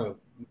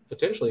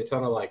potentially a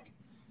ton of like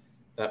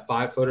that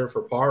 5-footer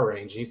for par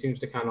range. He seems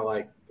to kind of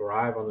like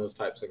thrive on those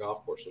types of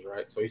golf courses,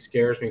 right? So he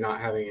scares me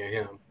not having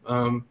him.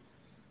 I'm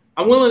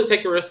willing to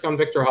take a risk on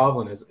Victor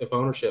Hovland if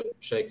ownership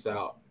shakes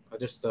out. I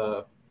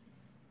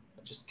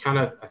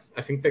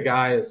think the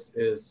guy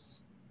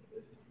is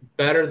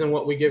better than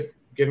what we give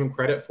him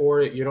credit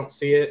for. You don't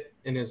see it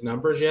in his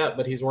numbers yet,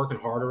 but he's working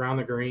hard around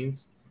the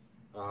greens.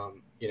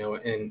 And he's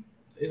an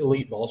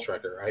elite ball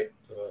striker, right?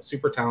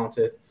 Super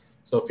talented.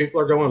 So if people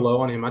are going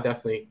low on him, I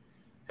definitely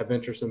have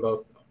interest in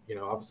both,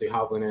 obviously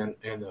Hovland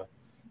and the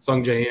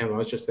Sung J M. I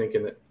was just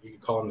thinking that you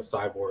could call him the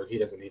cyborg. He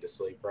doesn't need to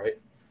sleep, right?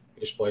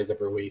 He just plays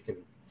every week and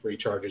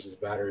recharges his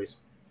batteries.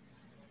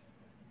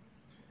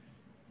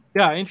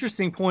 Yeah,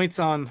 interesting points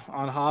on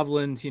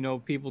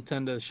Hovland. People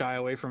tend to shy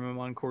away from him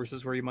on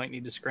courses where you might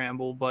need to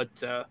scramble, but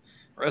the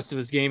rest of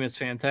his game is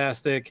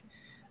fantastic.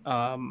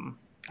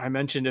 I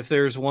mentioned if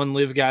there's one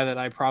live guy that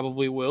I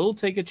probably will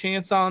take a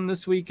chance on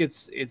this week,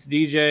 it's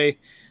DJ,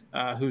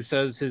 who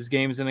says his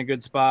game's in a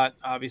good spot.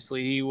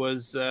 Obviously, he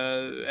was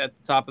at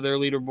the top of their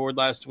leaderboard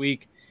last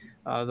week,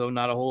 though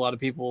not a whole lot of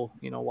people,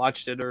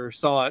 watched it or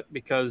saw it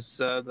because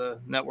the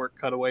network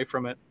cut away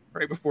from it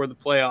right before the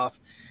playoff.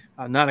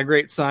 Not a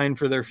great sign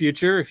for their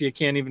future if you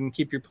can't even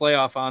keep your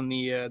playoff on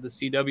the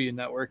CW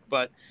network,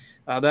 but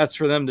that's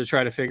for them to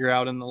try to figure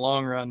out in the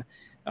long run.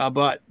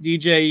 But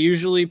DJ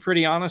usually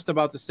pretty honest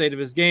about the state of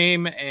his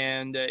game,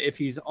 and if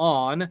he's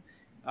on,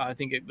 I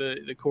think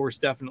the course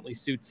definitely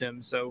suits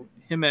him. So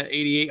him at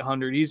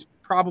 8,800, he's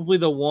probably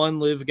the one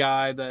live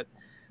guy that,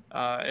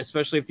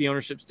 especially if the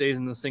ownership stays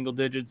in the single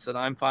digits, that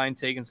I'm fine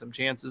taking some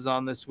chances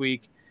on this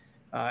week.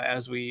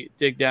 As we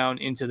dig down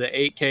into the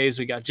 8Ks,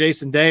 we got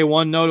Jason Day,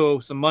 won Noto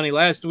some money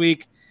last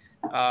week.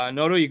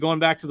 Noto, you going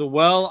back to the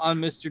well on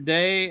Mr.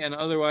 Day, and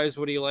otherwise,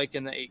 what do you like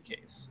in the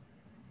 8Ks?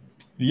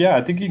 Yeah,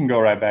 I think you can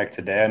go right back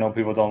today. I know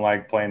people don't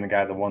like playing the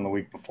guy that won the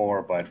week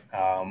before, but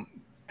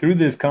through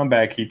this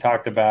comeback, he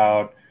talked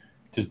about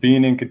just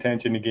being in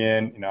contention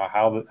again,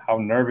 how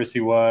nervous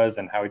he was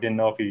and how he didn't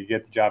know if he could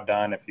get the job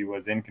done if he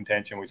was in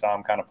contention. We saw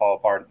him kind of fall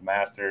apart at the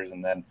Masters,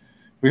 and then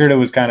we heard it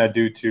was kind of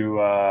due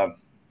to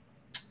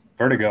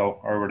vertigo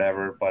or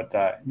whatever, but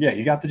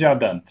he got the job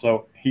done.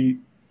 So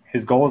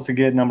his goal is to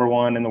get number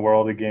one in the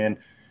world again.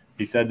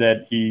 He said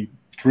that he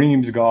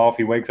dreams golf.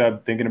 He wakes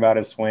up thinking about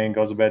his swing,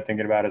 goes to bed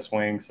thinking about his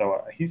swing.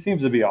 So he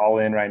seems to be all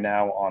in right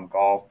now on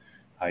golf.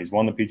 He's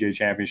won the PGA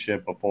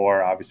Championship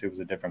before. Obviously, it was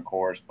a different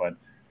course, but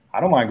I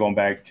don't mind going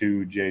back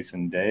to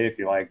Jason Day if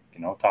you like,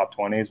 top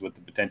 20s with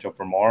the potential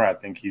for more. I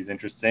think he's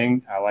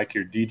interesting. I like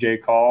your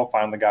DJ call.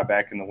 Finally got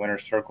back in the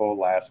winner's circle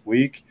last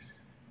week.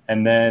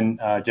 And then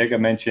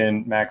Jacob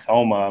mentioned Max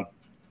Homa.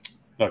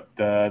 Look,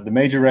 the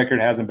major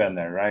record hasn't been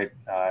there, right?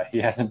 He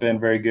hasn't been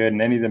very good in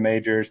any of the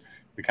majors.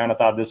 We kind of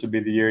thought this would be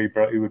the year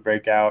he would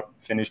break out,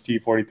 finish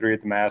T43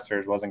 at the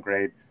Masters, wasn't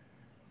great.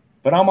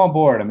 But I'm on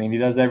board. I mean, he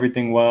does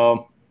everything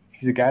well.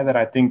 He's a guy that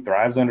I think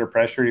thrives under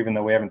pressure, even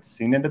though we haven't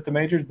seen it at the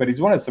majors. But he's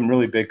won at some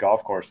really big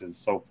golf courses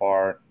so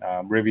far,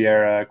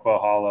 Riviera, Quail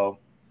Hollow.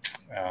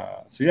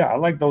 So yeah, I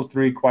like those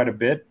three quite a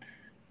bit.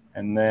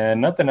 And then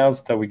nothing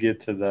else till we get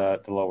to the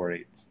lower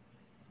eights.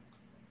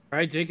 All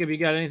right, Jacob, you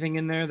got anything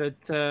in there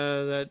that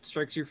that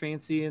strikes your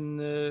fancy in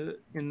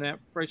that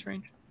price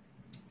range?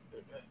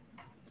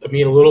 I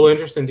mean, a little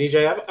interesting,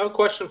 DJ. I have a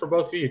question for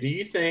both of you. Do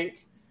you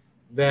think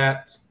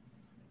that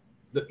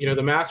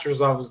the Masters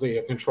is obviously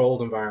a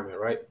controlled environment,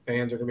 right?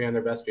 Fans are going to be on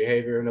their best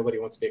behavior. Nobody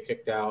wants to get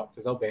kicked out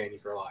because they'll ban you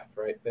for life,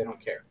 right? They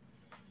don't care.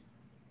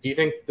 Do you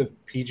think the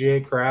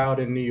PGA crowd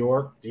in New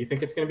York, do you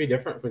think it's going to be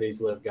different for these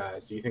live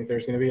guys? Do you think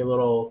there's going to be a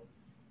little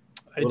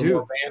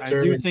more banter?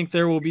 I do think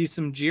there will be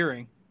some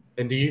jeering.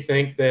 And do you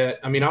think that,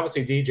 I mean,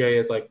 obviously DJ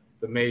is like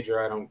the major,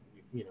 I don't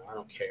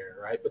care,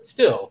 right? But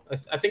still,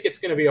 I think it's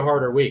going to be a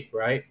harder week,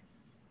 right?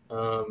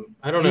 I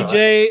don't know.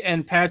 DJ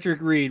and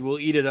Patrick Reed will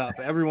eat it up.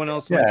 Everyone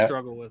else might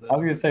struggle with it. I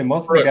was going to say,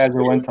 most of the guys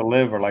who went to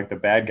live are like the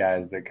bad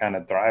guys that kind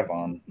of thrive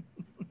on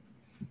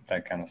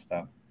that kind of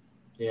stuff.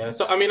 Yeah.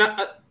 So, I mean,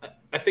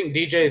 I think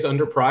DJ is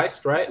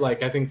underpriced, right?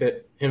 Like, I think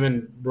that him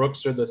and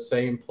Brooks are the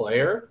same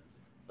player.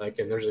 Like,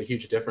 and there's a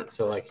huge difference.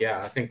 So, like,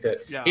 I think that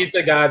he's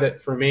the guy that,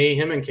 for me,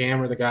 him and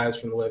Cam are the guys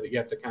from the live that you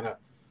have to kind of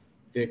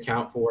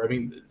account for. I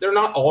mean, they're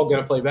not all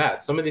going to play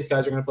bad. Some of these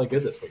guys are going to play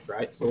good this week,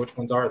 right? So which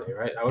ones are they,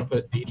 right? I would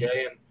put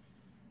DJ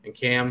and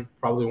Cam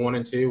probably 1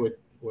 and 2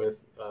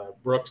 with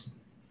Brooks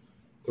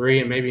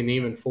 3 and maybe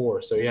Neiman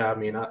 4. So, I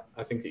mean,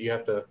 I think that you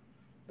have to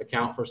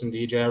account for some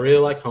DJ. I really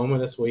like Homa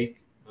this week.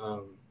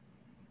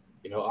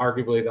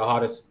 Arguably the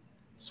hottest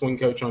swing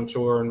coach on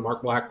tour, and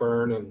Mark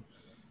Blackburn, and,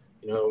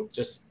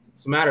 just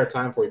it's a matter of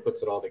time before he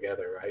puts it all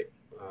together, right?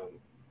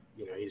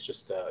 He's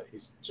just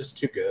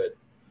too good,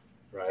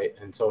 right?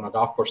 And so on a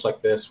golf course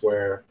like this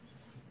where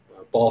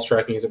ball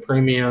striking is a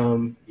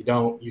premium,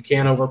 you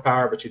can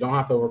overpower, but you don't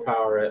have to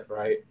overpower it,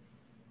 right?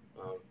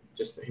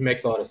 He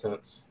makes a lot of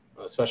sense,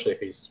 especially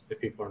if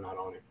people are not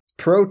on him.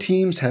 Pro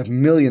teams have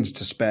millions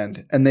to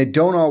spend, and they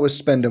don't always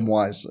spend them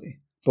wisely.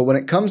 But when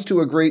it comes to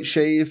a great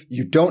shave,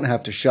 you don't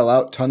have to shell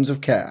out tons of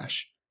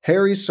cash.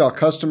 Harry's saw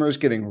customers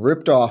getting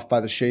ripped off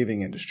by the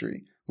shaving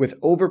industry with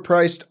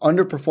overpriced,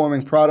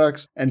 underperforming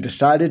products and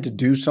decided to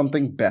do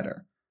something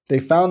better. They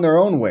found their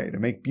own way to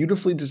make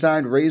beautifully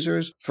designed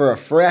razors for a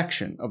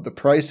fraction of the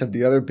price of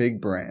the other big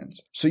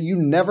brands, so you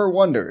never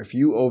wonder if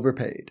you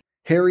overpaid.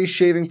 Harry's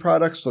shaving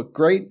products look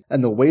great,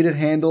 and the weighted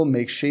handle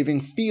makes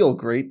shaving feel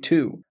great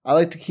too. I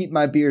like to keep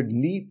my beard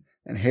neat,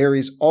 and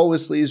Harry's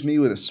always leaves me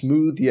with a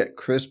smooth yet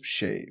crisp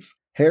shave.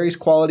 Harry's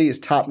quality is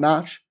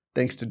top-notch,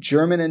 thanks to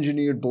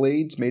German-engineered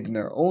blades made in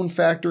their own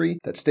factory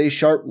that stay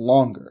sharp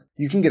longer.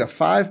 You can get a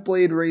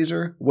 5-blade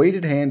razor,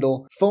 weighted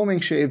handle, foaming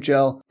shave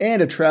gel,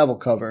 and a travel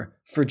cover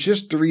for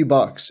just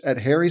 $3 at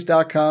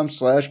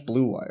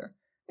harrys.com/bluewire.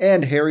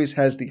 And Harry's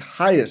has the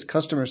highest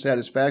customer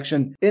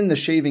satisfaction in the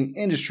shaving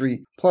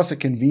industry, plus a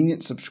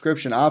convenient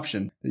subscription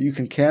option that you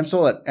can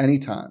cancel at any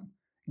time.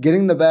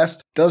 Getting the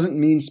best doesn't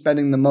mean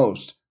spending the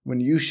most when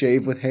you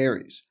shave with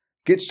Harry's.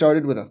 Get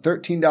started with a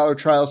 $13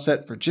 trial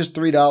set for just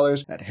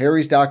 $3 at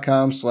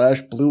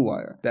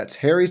harrys.com/bluewire. That's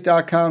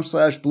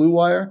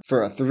harrys.com/bluewire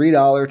for a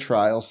 $3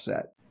 trial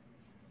set.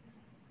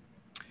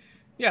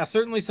 Yeah,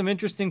 certainly some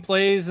interesting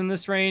plays in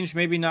this range.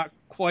 Maybe not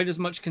quite as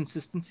much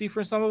consistency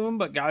for some of them,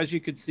 but guys you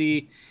could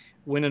see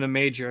winning a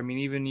major. I mean,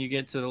 even you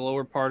get to the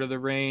lower part of the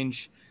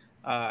range.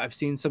 I've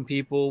seen some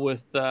people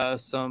with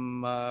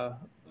some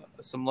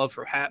love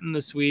for Hatton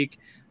this week.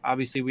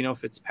 Obviously, we know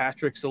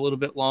Fitzpatrick's a little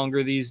bit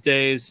longer these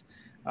days.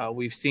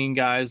 We've seen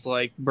guys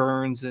like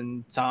Burns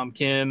and Tom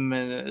Kim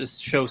and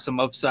show some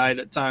upside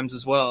at times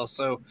as well.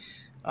 So,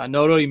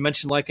 Noto, you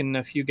mentioned liking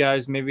a few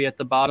guys maybe at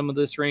the bottom of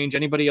this range.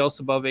 Anybody else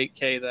above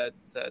 8K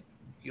that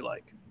you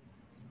like?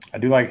 I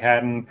do like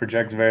Hatton.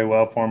 Projects very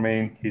well for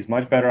me. He's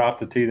much better off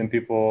the tee than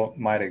people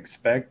might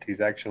expect.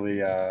 He's actually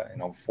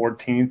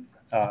 14th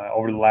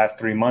over the last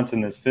 3 months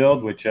in this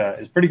field, which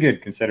is pretty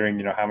good considering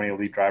how many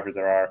elite drivers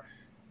there are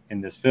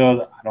in this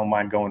field. I don't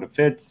mind going to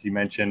Fitz. You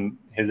mentioned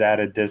his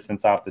added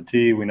distance off the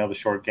tee. We know the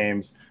short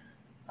game's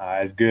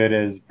as good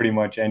as pretty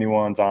much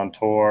anyone's on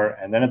tour.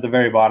 And then at the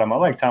very bottom, I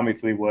like Tommy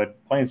Fleetwood,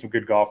 playing some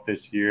good golf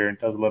this year,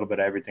 does a little bit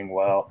of everything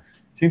well.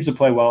 Seems to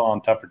play well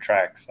on tougher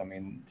tracks. I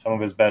mean, some of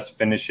his best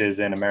finishes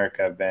in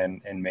America have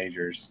been in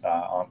majors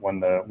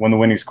when the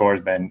winning score has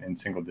been in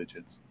single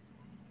digits.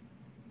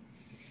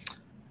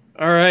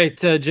 All right,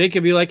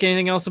 Jacob, you like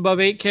anything else above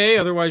 8K?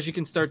 Otherwise, you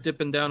can start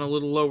dipping down a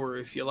little lower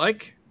if you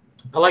like.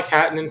 I like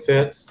Hatton and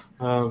Fitz,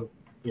 for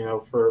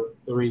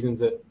the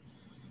reasons that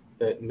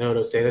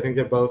Noto stated. I think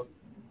they're both.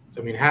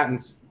 I mean,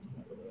 Hatton's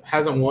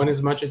hasn't won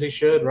as much as he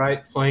should,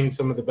 right? Playing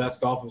some of the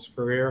best golf of his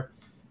career,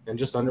 and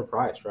just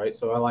underpriced, right?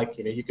 So I like,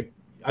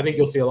 I think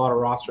you'll see a lot of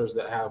rosters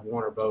that have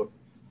one or both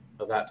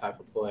of that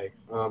type of play.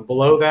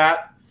 Below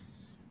that,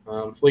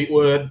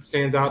 Fleetwood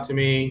stands out to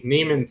me.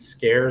 Neiman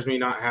scares me,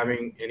 not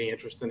having any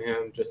interest in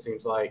him. Just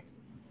seems like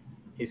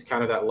he's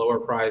kind of that lower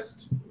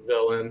priced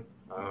villain.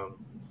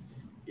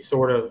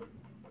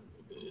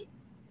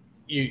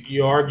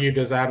 You argue,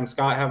 does Adam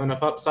Scott have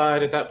enough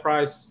upside at that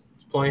price?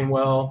 He's playing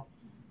well.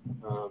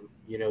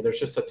 There's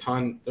just a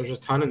ton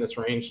in this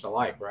range to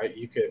like, right?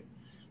 You could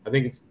I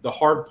think it's the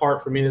hard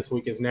part for me this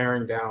week is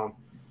narrowing down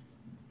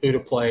who to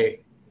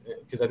play,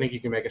 because I think you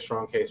can make a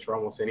strong case for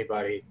almost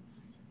anybody,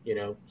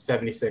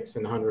 76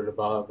 and 100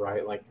 above,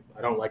 right? Like,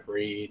 I don't like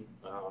Reed.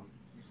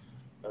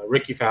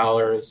 Ricky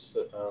Fowler is,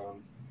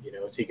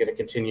 is he going to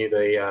continue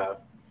the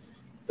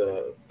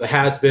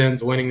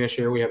has-beens winning this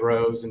year? We had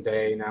Rose and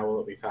Day. Now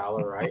will it be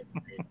Fowler, right?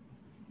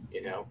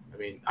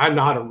 I'm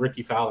not a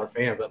Ricky Fowler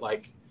fan, but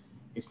like,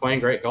 he's playing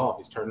great golf.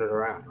 He's turned it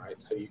around,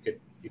 right? So you could.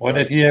 What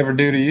did he ever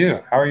do to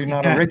you? How are you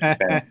not a Ricky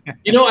fan?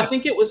 I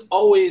think it was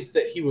always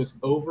that he was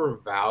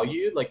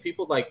overvalued. Like,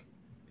 people like,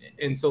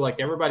 and so like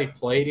everybody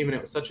played him, and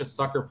it was such a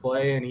sucker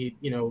play, and he,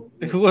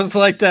 it was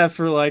like that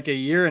for like a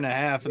year and a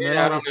half, and then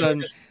all of a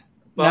sudden.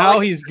 Now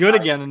he's good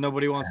again, and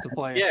nobody wants to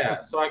play him.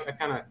 Yeah, so I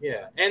kind of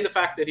and the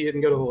fact that he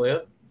didn't go to the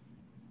Live,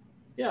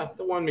 that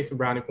won me some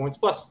brownie points.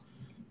 Plus,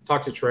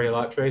 talked to Trey a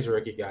lot. Trey's a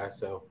Ricky guy,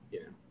 so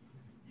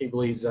he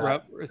believes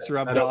it's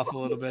rubbed off a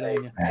little bit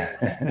on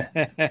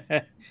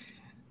you.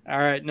 All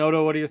right,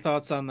 Noto, what are your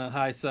thoughts on the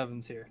high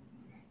sevens here?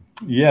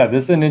 Yeah,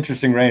 this is an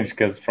interesting range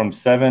because from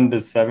 7 to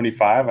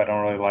 75, I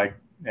don't really like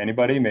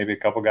anybody, maybe a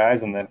couple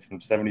guys, and then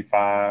from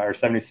 75 or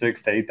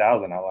 76 to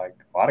 8,000, I like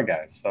a lot of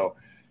guys. So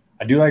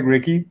I do like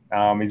Ricky.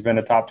 He's been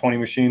a top 20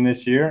 machine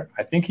this year.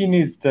 I think he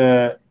needs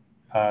to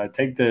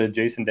take the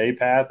Jason Day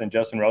path and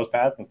Justin Rose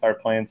path and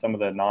start playing some of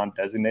the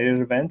non-designated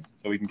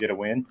events so he can get a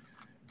win.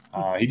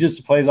 He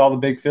just plays all the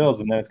big fields,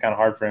 and then it's kind of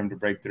hard for him to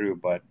break through.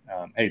 But,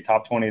 hey,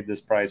 top 20 at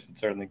this price would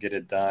certainly get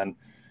it done.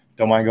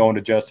 Don't mind going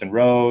to Justin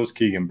Rose,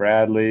 Keegan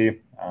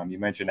Bradley. You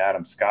mentioned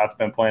Adam Scott's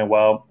been playing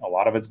well. A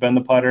lot of it's been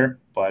the putter,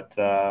 but,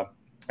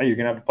 hey, you're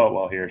going to have to putt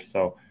well here.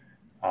 So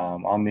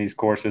on these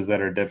courses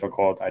that are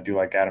difficult, I do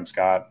like Adam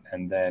Scott.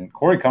 And then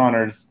Corey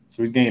Connors,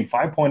 so he's gained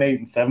 5.8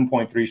 and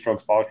 7.3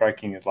 strokes ball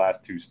striking his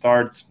last two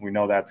starts. We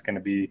know that's going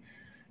to be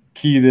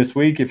key this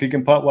week if he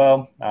can putt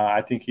well.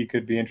 I think he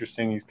could be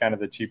interesting. He's kind of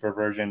the cheaper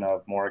version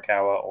of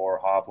Morikawa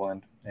or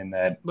Hovland in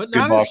that. But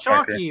not as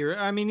chalky.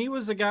 I mean, he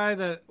was a guy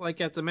that,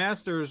 like, at the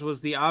Masters was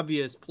the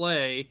obvious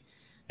play.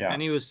 Yeah.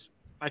 And he was,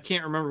 I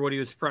can't remember what he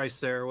was priced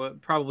there.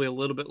 Probably a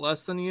little bit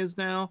less than he is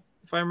now,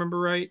 if I remember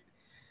right.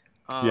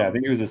 Yeah, I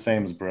think he was the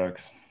same as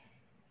Brooks,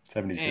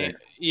 76.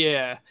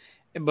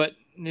 But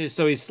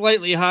so he's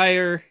slightly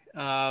higher,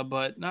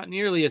 but not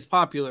nearly as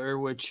popular,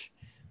 which,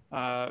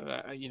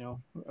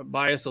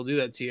 bias will do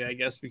that to you, I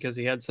guess, because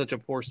he had such a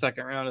poor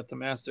second round at the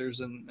Masters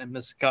and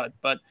missed a cut.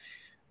 But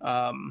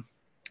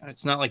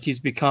it's not like he's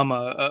become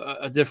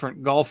a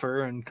different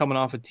golfer and coming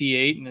off a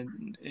T8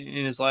 and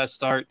in his last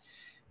start.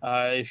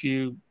 If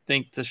you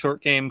think the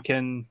short game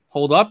can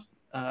hold up,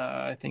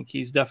 I think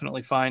he's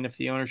definitely fine if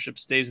the ownership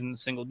stays in the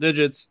single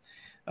digits.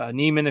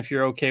 Neiman, if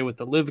you're okay with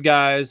the live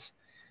guys.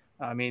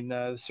 I mean,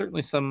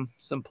 certainly some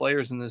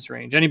players in this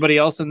range. Anybody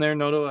else in there,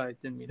 Noto? I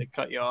didn't mean to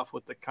cut you off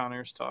with the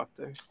Connors talk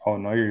there. Oh,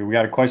 no, we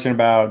got a question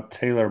about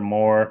Taylor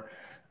Moore.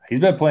 He's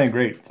been playing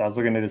great. So I was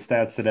looking at his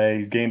stats today.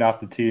 He's gained off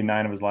the tee in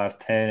 9 of his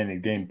last 10, and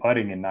he's gained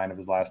putting in 9 of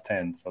his last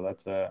 10. So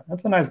that's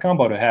a nice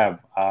combo to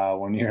have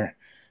when you're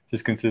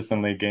just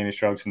consistently gaining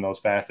strokes in those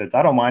facets.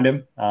 I don't mind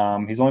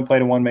him. He's only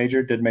played in one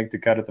major, did make the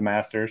cut at the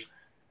Masters.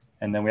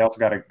 And then we also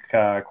got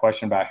a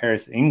question about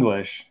Harris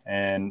English.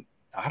 And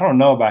I don't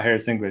know about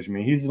Harris English. I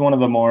mean, he's one of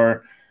the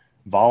more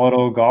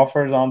volatile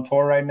golfers on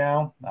tour right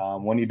now.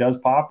 When he does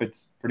pop,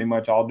 it's pretty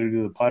much all due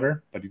to the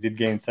putter. But he did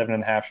gain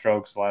 7.5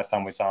 strokes the last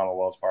time we saw him at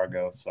Wells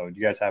Fargo. So do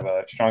you guys have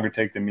a stronger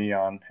take than me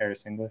on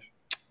Harris English?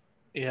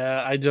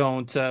 Yeah, I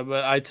don't.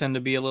 But I tend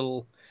to be a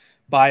little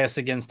biased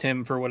against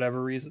him for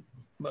whatever reason.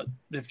 But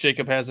if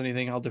Jacob has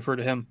anything, I'll defer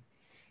to him.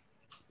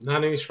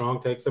 Not any strong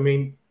takes. I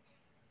mean,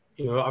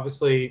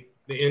 obviously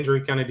the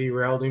injury kind of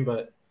derailed him,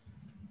 but,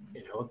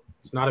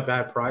 it's not a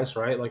bad price,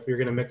 right? Like, if you're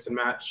going to mix and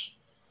match,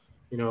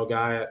 a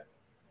guy at,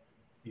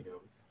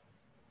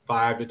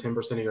 5 to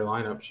 10% of your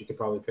lineups, you could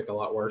probably pick a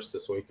lot worse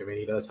this week. I mean,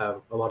 he does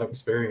have a lot of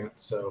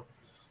experience, so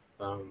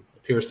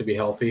appears to be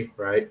healthy,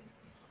 right?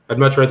 I'd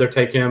much rather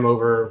take him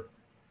over,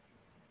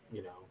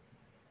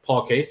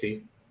 Paul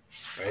Casey.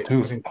 Right.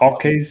 Dude, Paul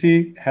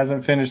Casey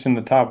hasn't finished in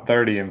the top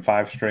 30 in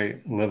 5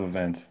 straight live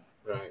events.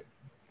 Right.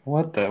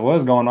 What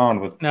is going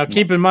on with? Now,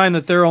 keep in mind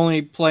that they're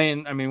only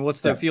playing. I mean,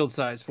 what's their field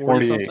size?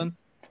 40 something.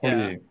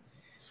 48.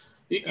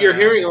 Yeah. You're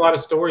hearing a lot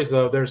of stories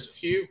though. There's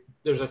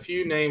a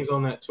few names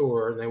on that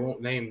tour. They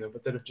won't name them,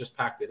 but that have just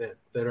packed it in.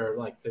 That are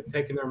like they've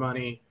taken their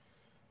money.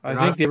 I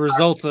think the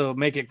results will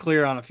make it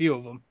clear on a few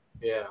of them.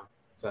 Yeah,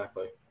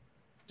 exactly.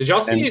 Did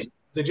y'all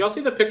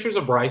see the pictures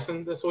of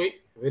Bryson this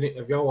week?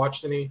 Have y'all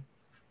watched any?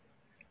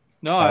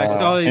 No, I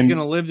saw that he's going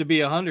to live to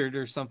be 100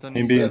 or something.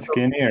 Him being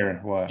skinny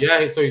or what?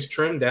 Yeah, so he's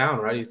trimmed down,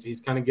 right?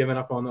 He's kind of given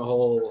up on the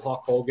whole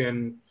Hulk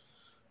Hogan.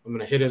 I'm going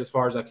to hit it as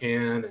far as I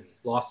can, and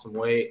lost some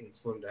weight and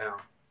slimmed down.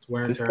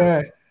 This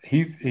guy,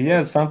 he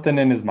has something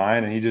in his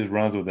mind, and he just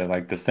runs with it.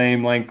 Like the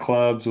same length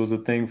clubs was a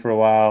thing for a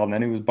while, and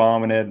then he was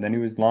bombing it, and then he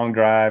was long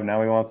drive.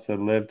 Now he wants to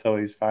live till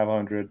he's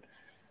 500.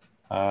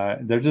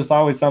 There's just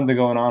always something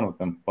going on with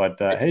him. But,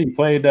 hey, he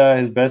played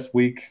his best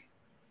week,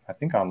 I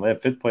think, on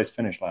live. 5th place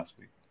finish last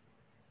week.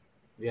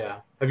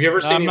 Yeah. Have you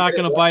ever seen? I'm not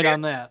going to bite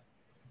on that.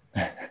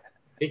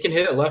 He can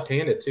hit it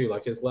left-handed too.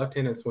 Like his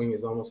left-handed swing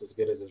is almost as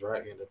good as his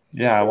right-handed.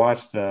 Yeah, I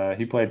watched.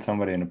 He played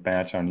somebody in a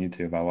match on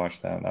YouTube. I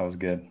watched that. That was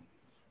good.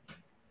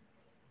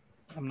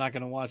 I'm not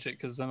going to watch it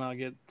because then I'll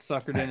get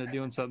suckered into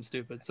doing something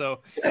stupid. So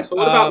what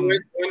about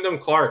Wyndham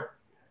Clark?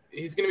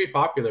 He's going to be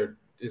popular.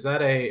 Is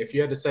that if you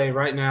had to say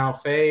right now,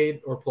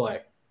 fade or play?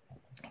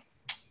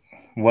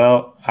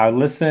 Well, I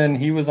listened.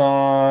 He was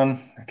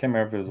on. I can't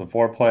remember if it was a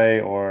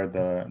foreplay or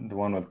the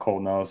one with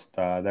Cole Nost,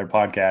 their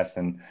podcast,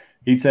 and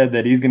he said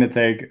that he's going to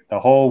take the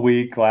whole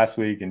week last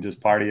week and just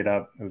party it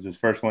up. It was his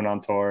first one on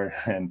tour,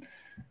 and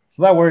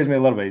so that worries me a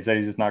little bit. He said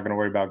he's just not going to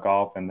worry about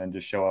golf and then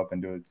just show up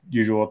and do his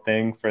usual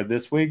thing for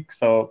this week.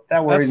 So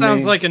that worries me. That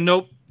sounds like a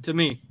nope to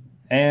me.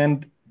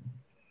 And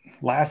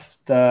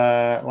last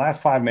 5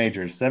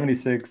 majors,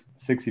 76th,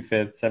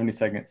 65th,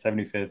 72nd,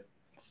 75th,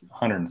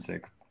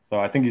 106th. So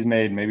I think he's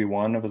made maybe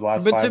one of his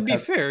last 5. But to be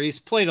fair, he's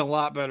played a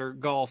lot better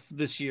golf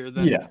this year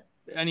than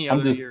any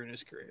other year in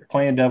his career.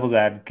 Playing devil's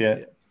advocate.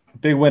 Yeah.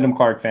 Big Wyndham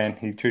Clark fan.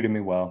 He treated me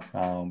well,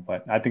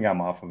 but I think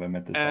I'm off of him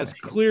at this. As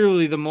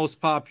clearly the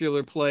most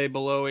popular play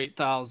below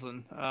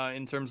 8,000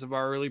 in terms of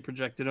our early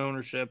projected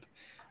ownership.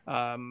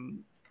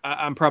 I'm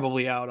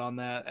probably out on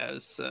that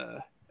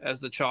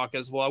as the chalk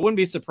as well. I wouldn't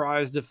be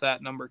surprised if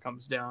that number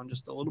comes down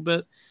just a little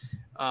bit,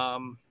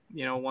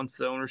 once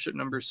the ownership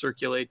numbers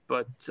circulate.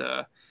 But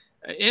and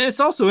it's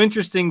also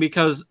interesting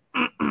because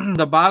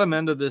the bottom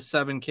end of this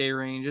 7K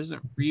range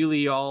isn't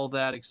really all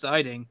that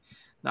exciting.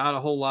 Not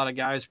a whole lot of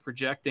guys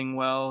projecting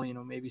well.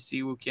 Maybe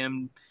Siwoo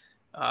Kim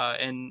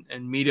and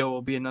Mito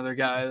will be another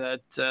guy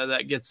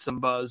that gets some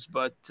buzz.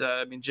 But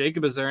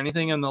Jacob, is there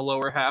anything in the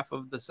lower half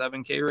of the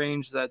 7K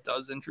range that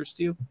does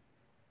interest you?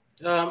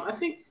 I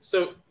think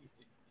so.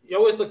 You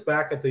always look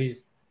back at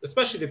these,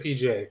 especially the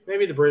PGA,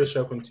 maybe the British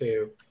Open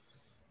too.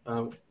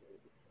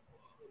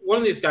 One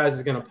of these guys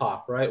is going to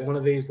pop, right? One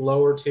of these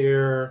lower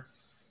tier,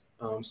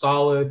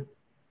 solid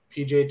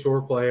PGA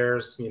Tour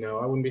players.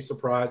 I wouldn't be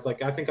surprised.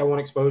 Like, I think I want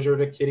exposure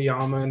to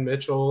Kitayama and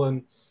Mitchell,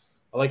 and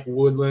I like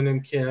Woodland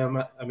and Kim.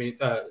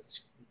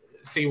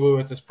 Siwoo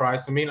at this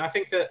price. I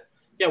think that,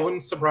 it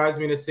wouldn't surprise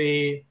me to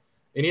see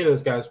any of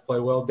those guys play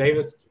well.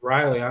 Davis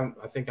Riley, I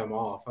think I'm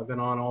off. I've been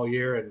on all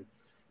year, and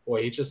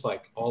boy, he's just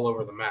like all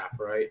over the map,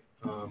 right?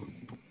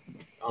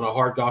 On a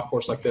hard golf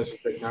course like this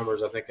with big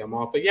numbers, I think I'm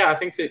off. But I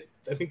think that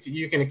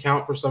you can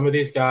account for some of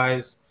these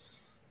guys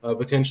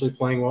potentially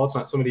playing well. It's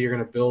not somebody you're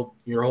going to build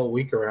your whole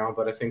week around,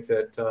 but I think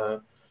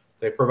that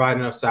they provide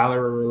enough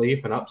salary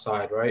relief and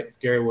upside, right? If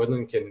Gary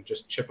Woodland can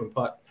just chip and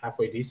putt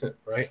halfway decent,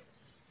 right?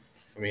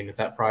 At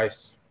that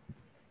price,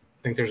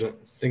 I think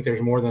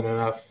there's more than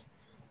enough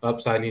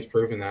upside, and he's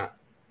proven that.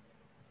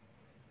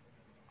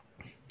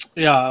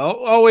 Yeah,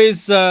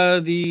 always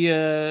whether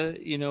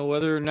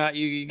or not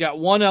you got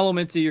one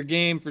element to your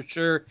game for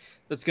sure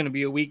that's going to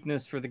be a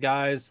weakness for the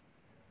guys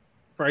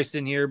priced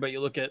in here. But you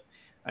look at,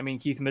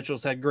 Keith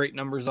Mitchell's had great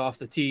numbers off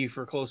the tee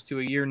for close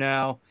to a year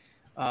now.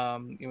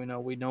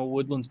 We know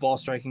Woodland's ball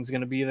striking is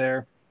going to be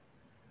there,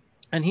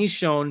 and he's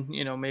shown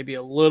maybe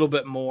a little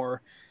bit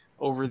more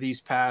over these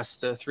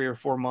past 3 or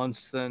 4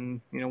 months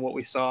than what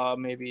we saw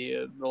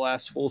maybe the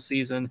last full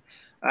season.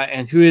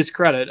 And to his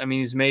credit,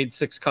 he's made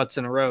 6 cuts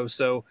in a row,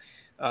 so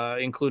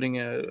including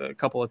a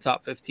couple of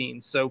top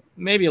 15s. So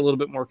maybe a little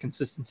bit more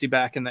consistency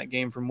back in that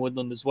game from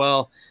Woodland as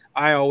well.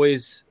 I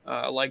always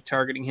like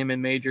targeting him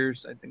in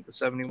majors. I think the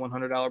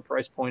 $7,100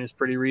 price point is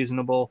pretty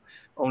reasonable.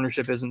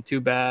 Ownership isn't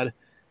too bad.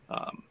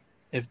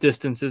 If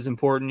distance is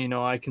important,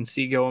 I can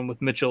see going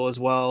with Mitchell as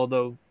well,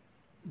 though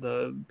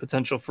the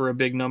potential for a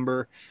big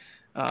number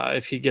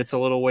if he gets a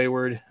little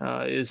wayward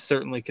is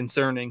certainly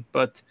concerning.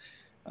 But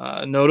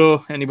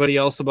Noto, anybody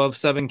else above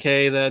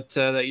 7K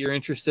that you're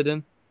interested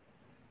in?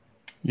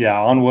 Yeah,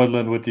 on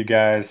Woodland with you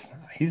guys.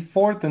 He's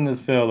 4th in this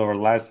field over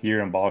last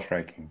year in ball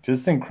striking.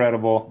 Just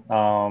incredible.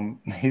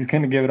 He's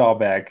going to give it all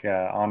back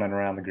on and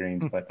around the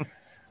greens, but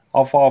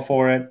I'll fall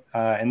for it.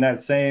 In that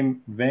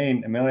same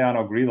vein,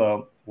 Emiliano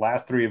Grillo,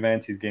 last 3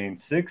 events, he's gained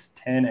 6,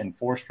 10, and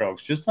 4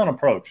 strokes just on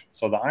approach.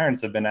 So the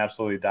irons have been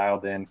absolutely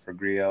dialed in for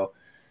Grillo.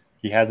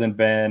 He hasn't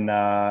been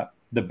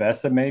the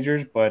best at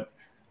majors, but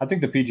I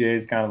think the PGA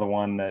is kind of the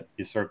one that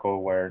you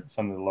circle where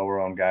some of the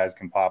lower-owned guys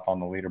can pop on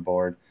the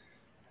leaderboard.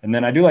 And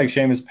then I do like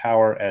Seamus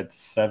Power at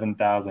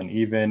 7,000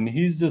 even.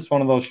 He's just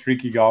one of those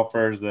streaky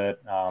golfers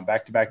that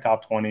back-to-back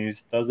top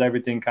 20s, does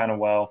everything kind of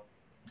well.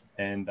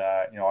 And,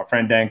 our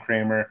friend Dan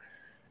Kramer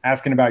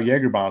asking about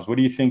Jaeger bombs. What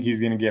do you think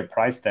he's going to get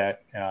priced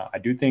at? I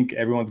do think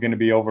everyone's going to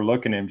be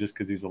overlooking him just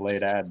because he's a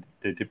late ad.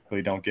 They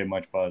typically don't get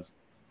much buzz.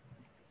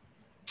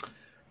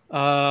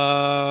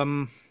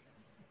 I'll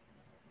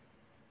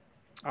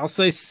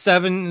say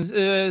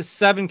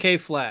 7K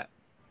flat.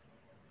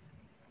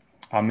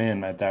 I'm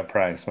in at that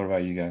price. What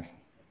about you guys?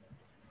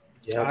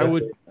 Yeah,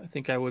 I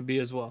think I would be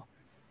as well.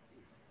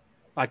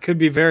 I could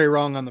be very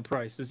wrong on the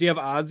price. Does he have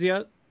odds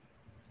yet?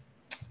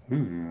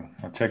 Ooh,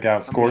 I'll check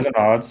out scores and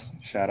odds.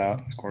 Shout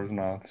out scores and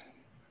odds.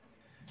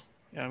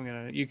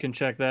 Yeah, you can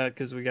check that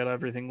because we got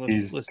everything listed.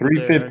 He's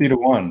 350 to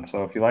 1.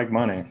 So if you like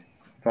money,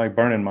 if you like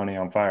burning money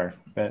on fire,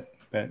 bet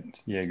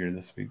Jaeger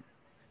this week.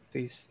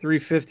 He's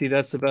 350.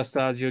 That's the best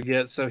odds you'll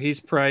get. So he's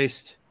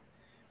priced.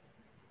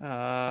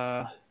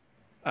 I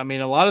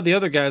mean, a lot of the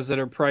other guys that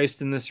are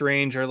priced in this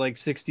range are like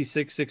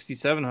 66,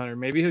 6,700.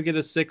 Maybe he'll get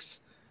a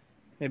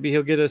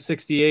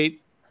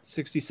 68,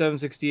 67,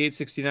 68,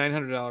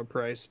 $6,900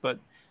 price. But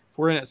if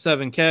we're in at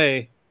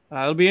 7K,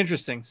 it'll be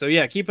interesting. So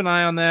yeah, keep an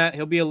eye on that.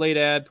 He'll be a late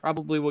ad.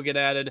 Probably will get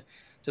added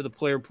to the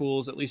player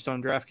pools, at least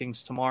on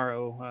DraftKings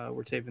tomorrow.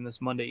 We're taping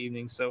this Monday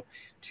evening, so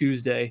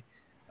Tuesday.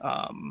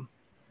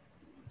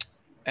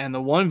 And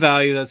the one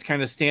value that's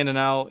kind of standing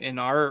out in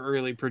our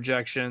early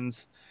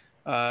projections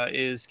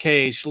is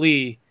KH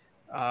Lee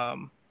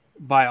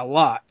by a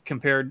lot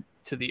compared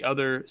to the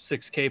other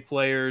 6K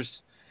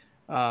players.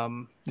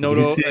 Did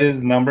you see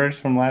his numbers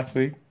from last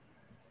week?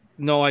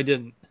 No, I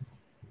didn't.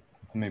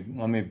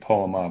 Let me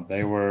pull them up.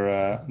 They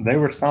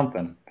were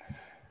something.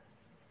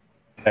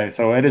 Okay,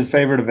 so at his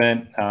favorite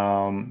event,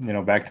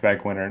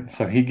 back-to-back winner.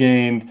 So he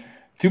gained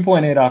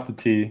 2.8 off the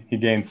tee. He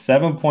gained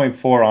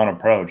 7.4 on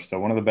approach. So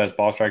one of the best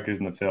ball strikers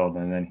in the field.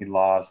 And then he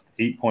lost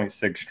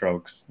 8.6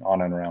 strokes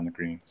on and around the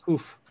greens.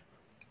 Oof.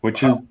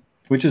 Which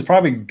is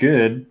probably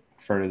good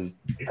for his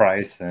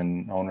price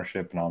and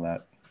ownership and all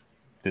that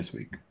this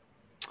week.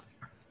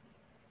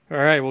 All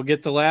right, we'll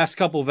get the last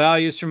couple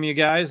values from you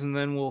guys, and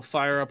then we'll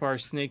fire up our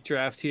snake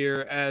draft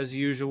here as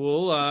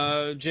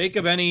usual.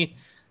 Jacob, any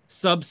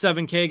sub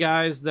 7K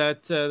guys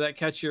that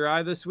catch your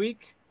eye this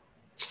week?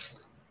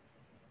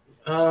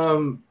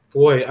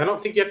 Boy, I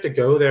don't think you have to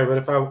go there, but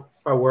if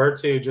I were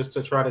to, just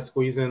to try to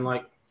squeeze in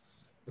like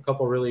a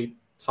couple really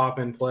top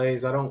end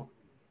plays,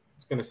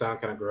 it's going to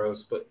sound kind of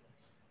gross, but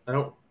I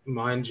don't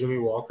mind Jimmy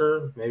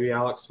Walker, maybe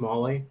Alex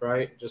Smalley,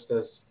 right? Just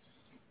as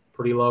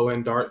pretty low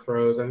end dart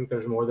throws. I think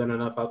there's more than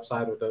enough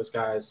upside with those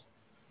guys.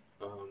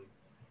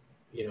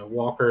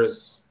 Walker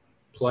is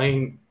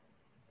playing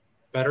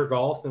better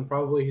golf than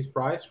probably he's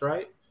priced,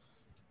 right?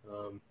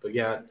 But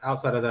yeah,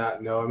 outside of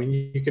that, no. I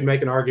mean, you could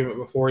make an argument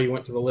before he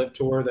went to the Live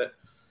Tour that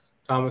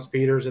Thomas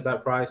Peters at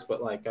that price,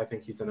 but like I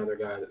think he's another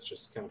guy that's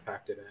just kind of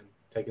packed it in,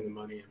 taking the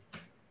money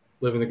and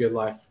living the good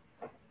life.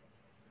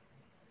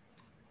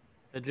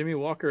 Jimmy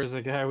Walker is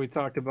a guy we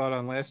talked about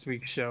on last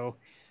week's show.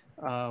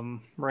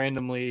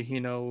 Randomly,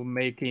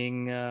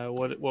 making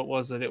what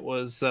was it? It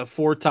was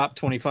 4 top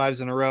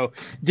 25s in a row.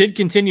 Did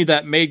continue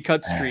that made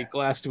cut streak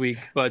last week,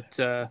 but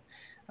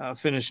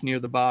finished near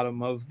the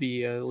bottom of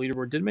the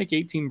leaderboard. Did make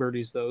 18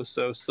 birdies though,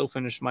 so still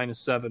finished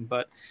 -7.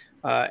 But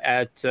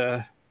at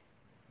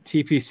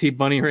TPC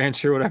Bunny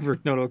Ranch or whatever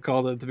Noto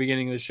called it at the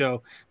beginning of the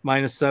show,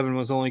 -7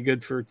 was only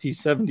good for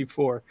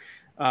T74.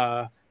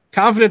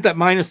 Confident that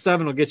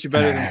 -7 will get you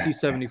better than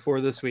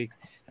T74 this week.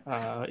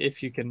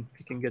 If you can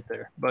get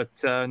there. But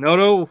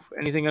Noto,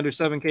 anything under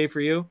 7K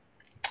for you?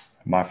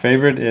 My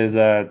favorite is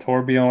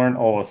Torbjorn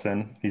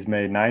Olesen. He's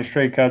made 9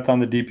 straight cuts on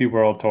the DP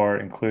World Tour,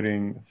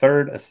 including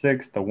 3rd, a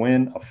 6th, a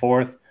win, a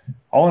 4th,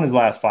 all in his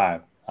last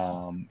 5.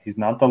 He's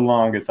not the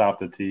longest off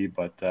the tee,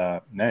 but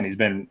man, he's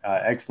been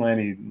excellent.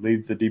 He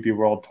leads the DP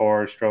World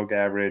Tour stroke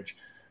average,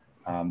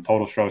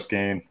 total strokes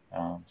gained.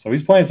 So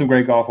he's playing some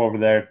great golf over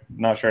there.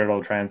 Not sure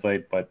it'll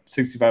translate, but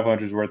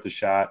 6,500 is worth a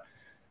shot.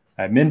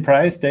 At min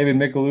price, David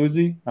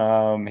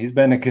Micheluzzi, he's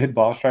been a good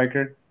ball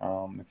striker.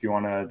 If you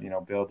want to,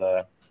 build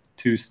a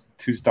two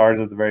stars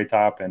at the very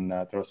top and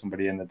throw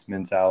somebody in that's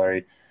min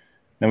salary,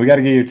 then we got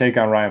to get your take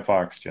on Ryan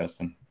Fox,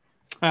 Justin.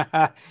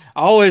 I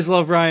always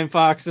love Ryan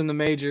Fox in the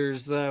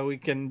majors. We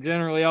can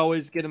generally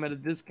always get him at a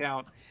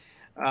discount.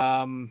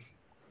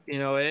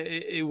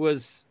 It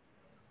was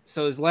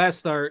so his last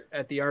start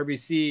at the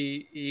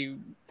RBC,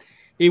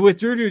 he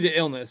withdrew due to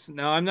illness.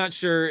 Now, I'm not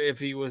sure if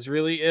he was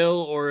really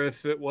ill or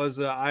if it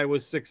was I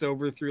was 6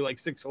 over through like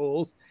 6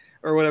 holes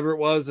or whatever it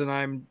was. And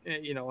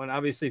and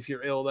obviously if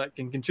you're ill, that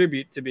can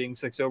contribute to being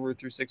 6 over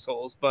through 6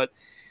 holes. But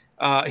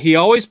he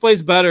always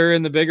plays better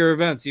in the bigger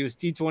events. He was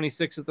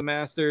T26 at the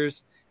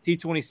Masters,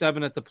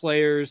 T27 at the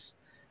Players,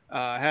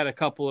 had a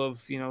couple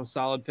of,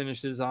 solid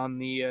finishes on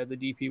the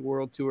DP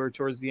World Tour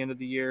towards the end of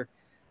the year.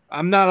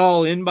 I'm not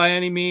all in by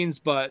any means,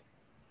 but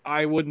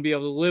I wouldn't be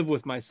able to live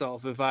with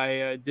myself if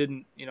I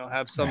didn't,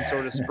 have some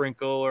sort of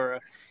sprinkle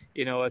or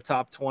a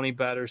top 20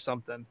 bet or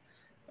something.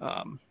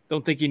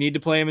 Don't think you need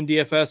to play him in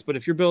DFS, but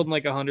if you're building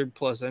like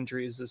 100+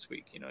 entries this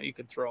week, you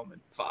could throw him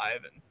in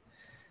 5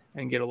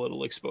 and get a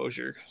little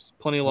exposure.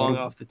 Plenty long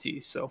off the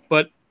tee. So,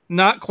 but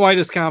not quite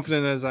as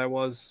confident as I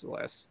was the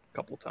last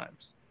couple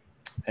times.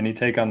 Any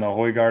take on the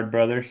Højgaard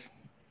brothers?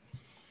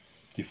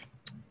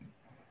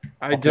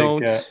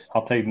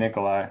 I'll take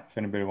Nikolai if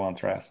anybody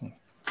wants Rasmus.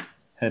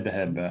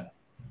 Head-to-head bet.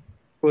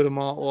 Put them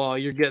all. Well,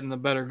 you're getting the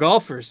better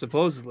golfers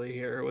supposedly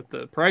here with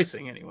the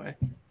pricing anyway.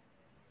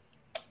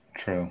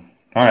 True.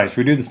 All right, should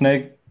we do the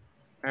snake?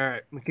 All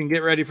right, we can get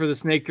ready for the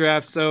snake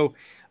draft. So,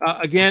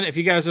 again, if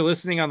you guys are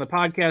listening on the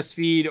podcast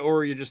feed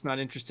or you're just not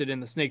interested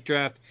in the snake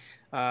draft,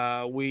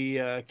 we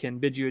can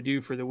bid you adieu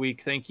for the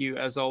week. Thank you,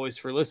 as always,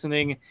 for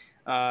listening.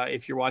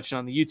 If you're watching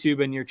on the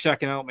YouTube and you're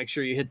checking out, make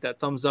sure you hit that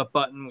thumbs up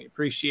button. We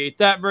appreciate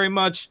that very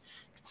much.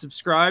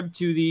 subscribe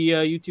to the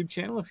YouTube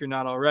channel if you're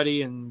not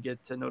already, and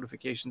get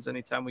notifications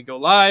anytime we go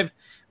live.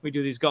 We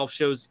do these golf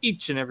shows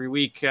each and every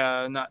week,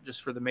 not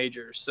just for the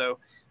majors. So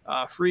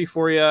free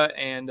for you,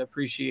 and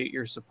appreciate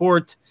your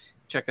support.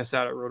 Check us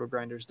out at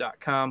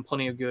rotogrinders.com.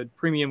 Plenty of good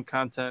premium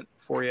content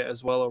for you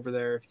as well over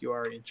there if you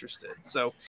are interested. So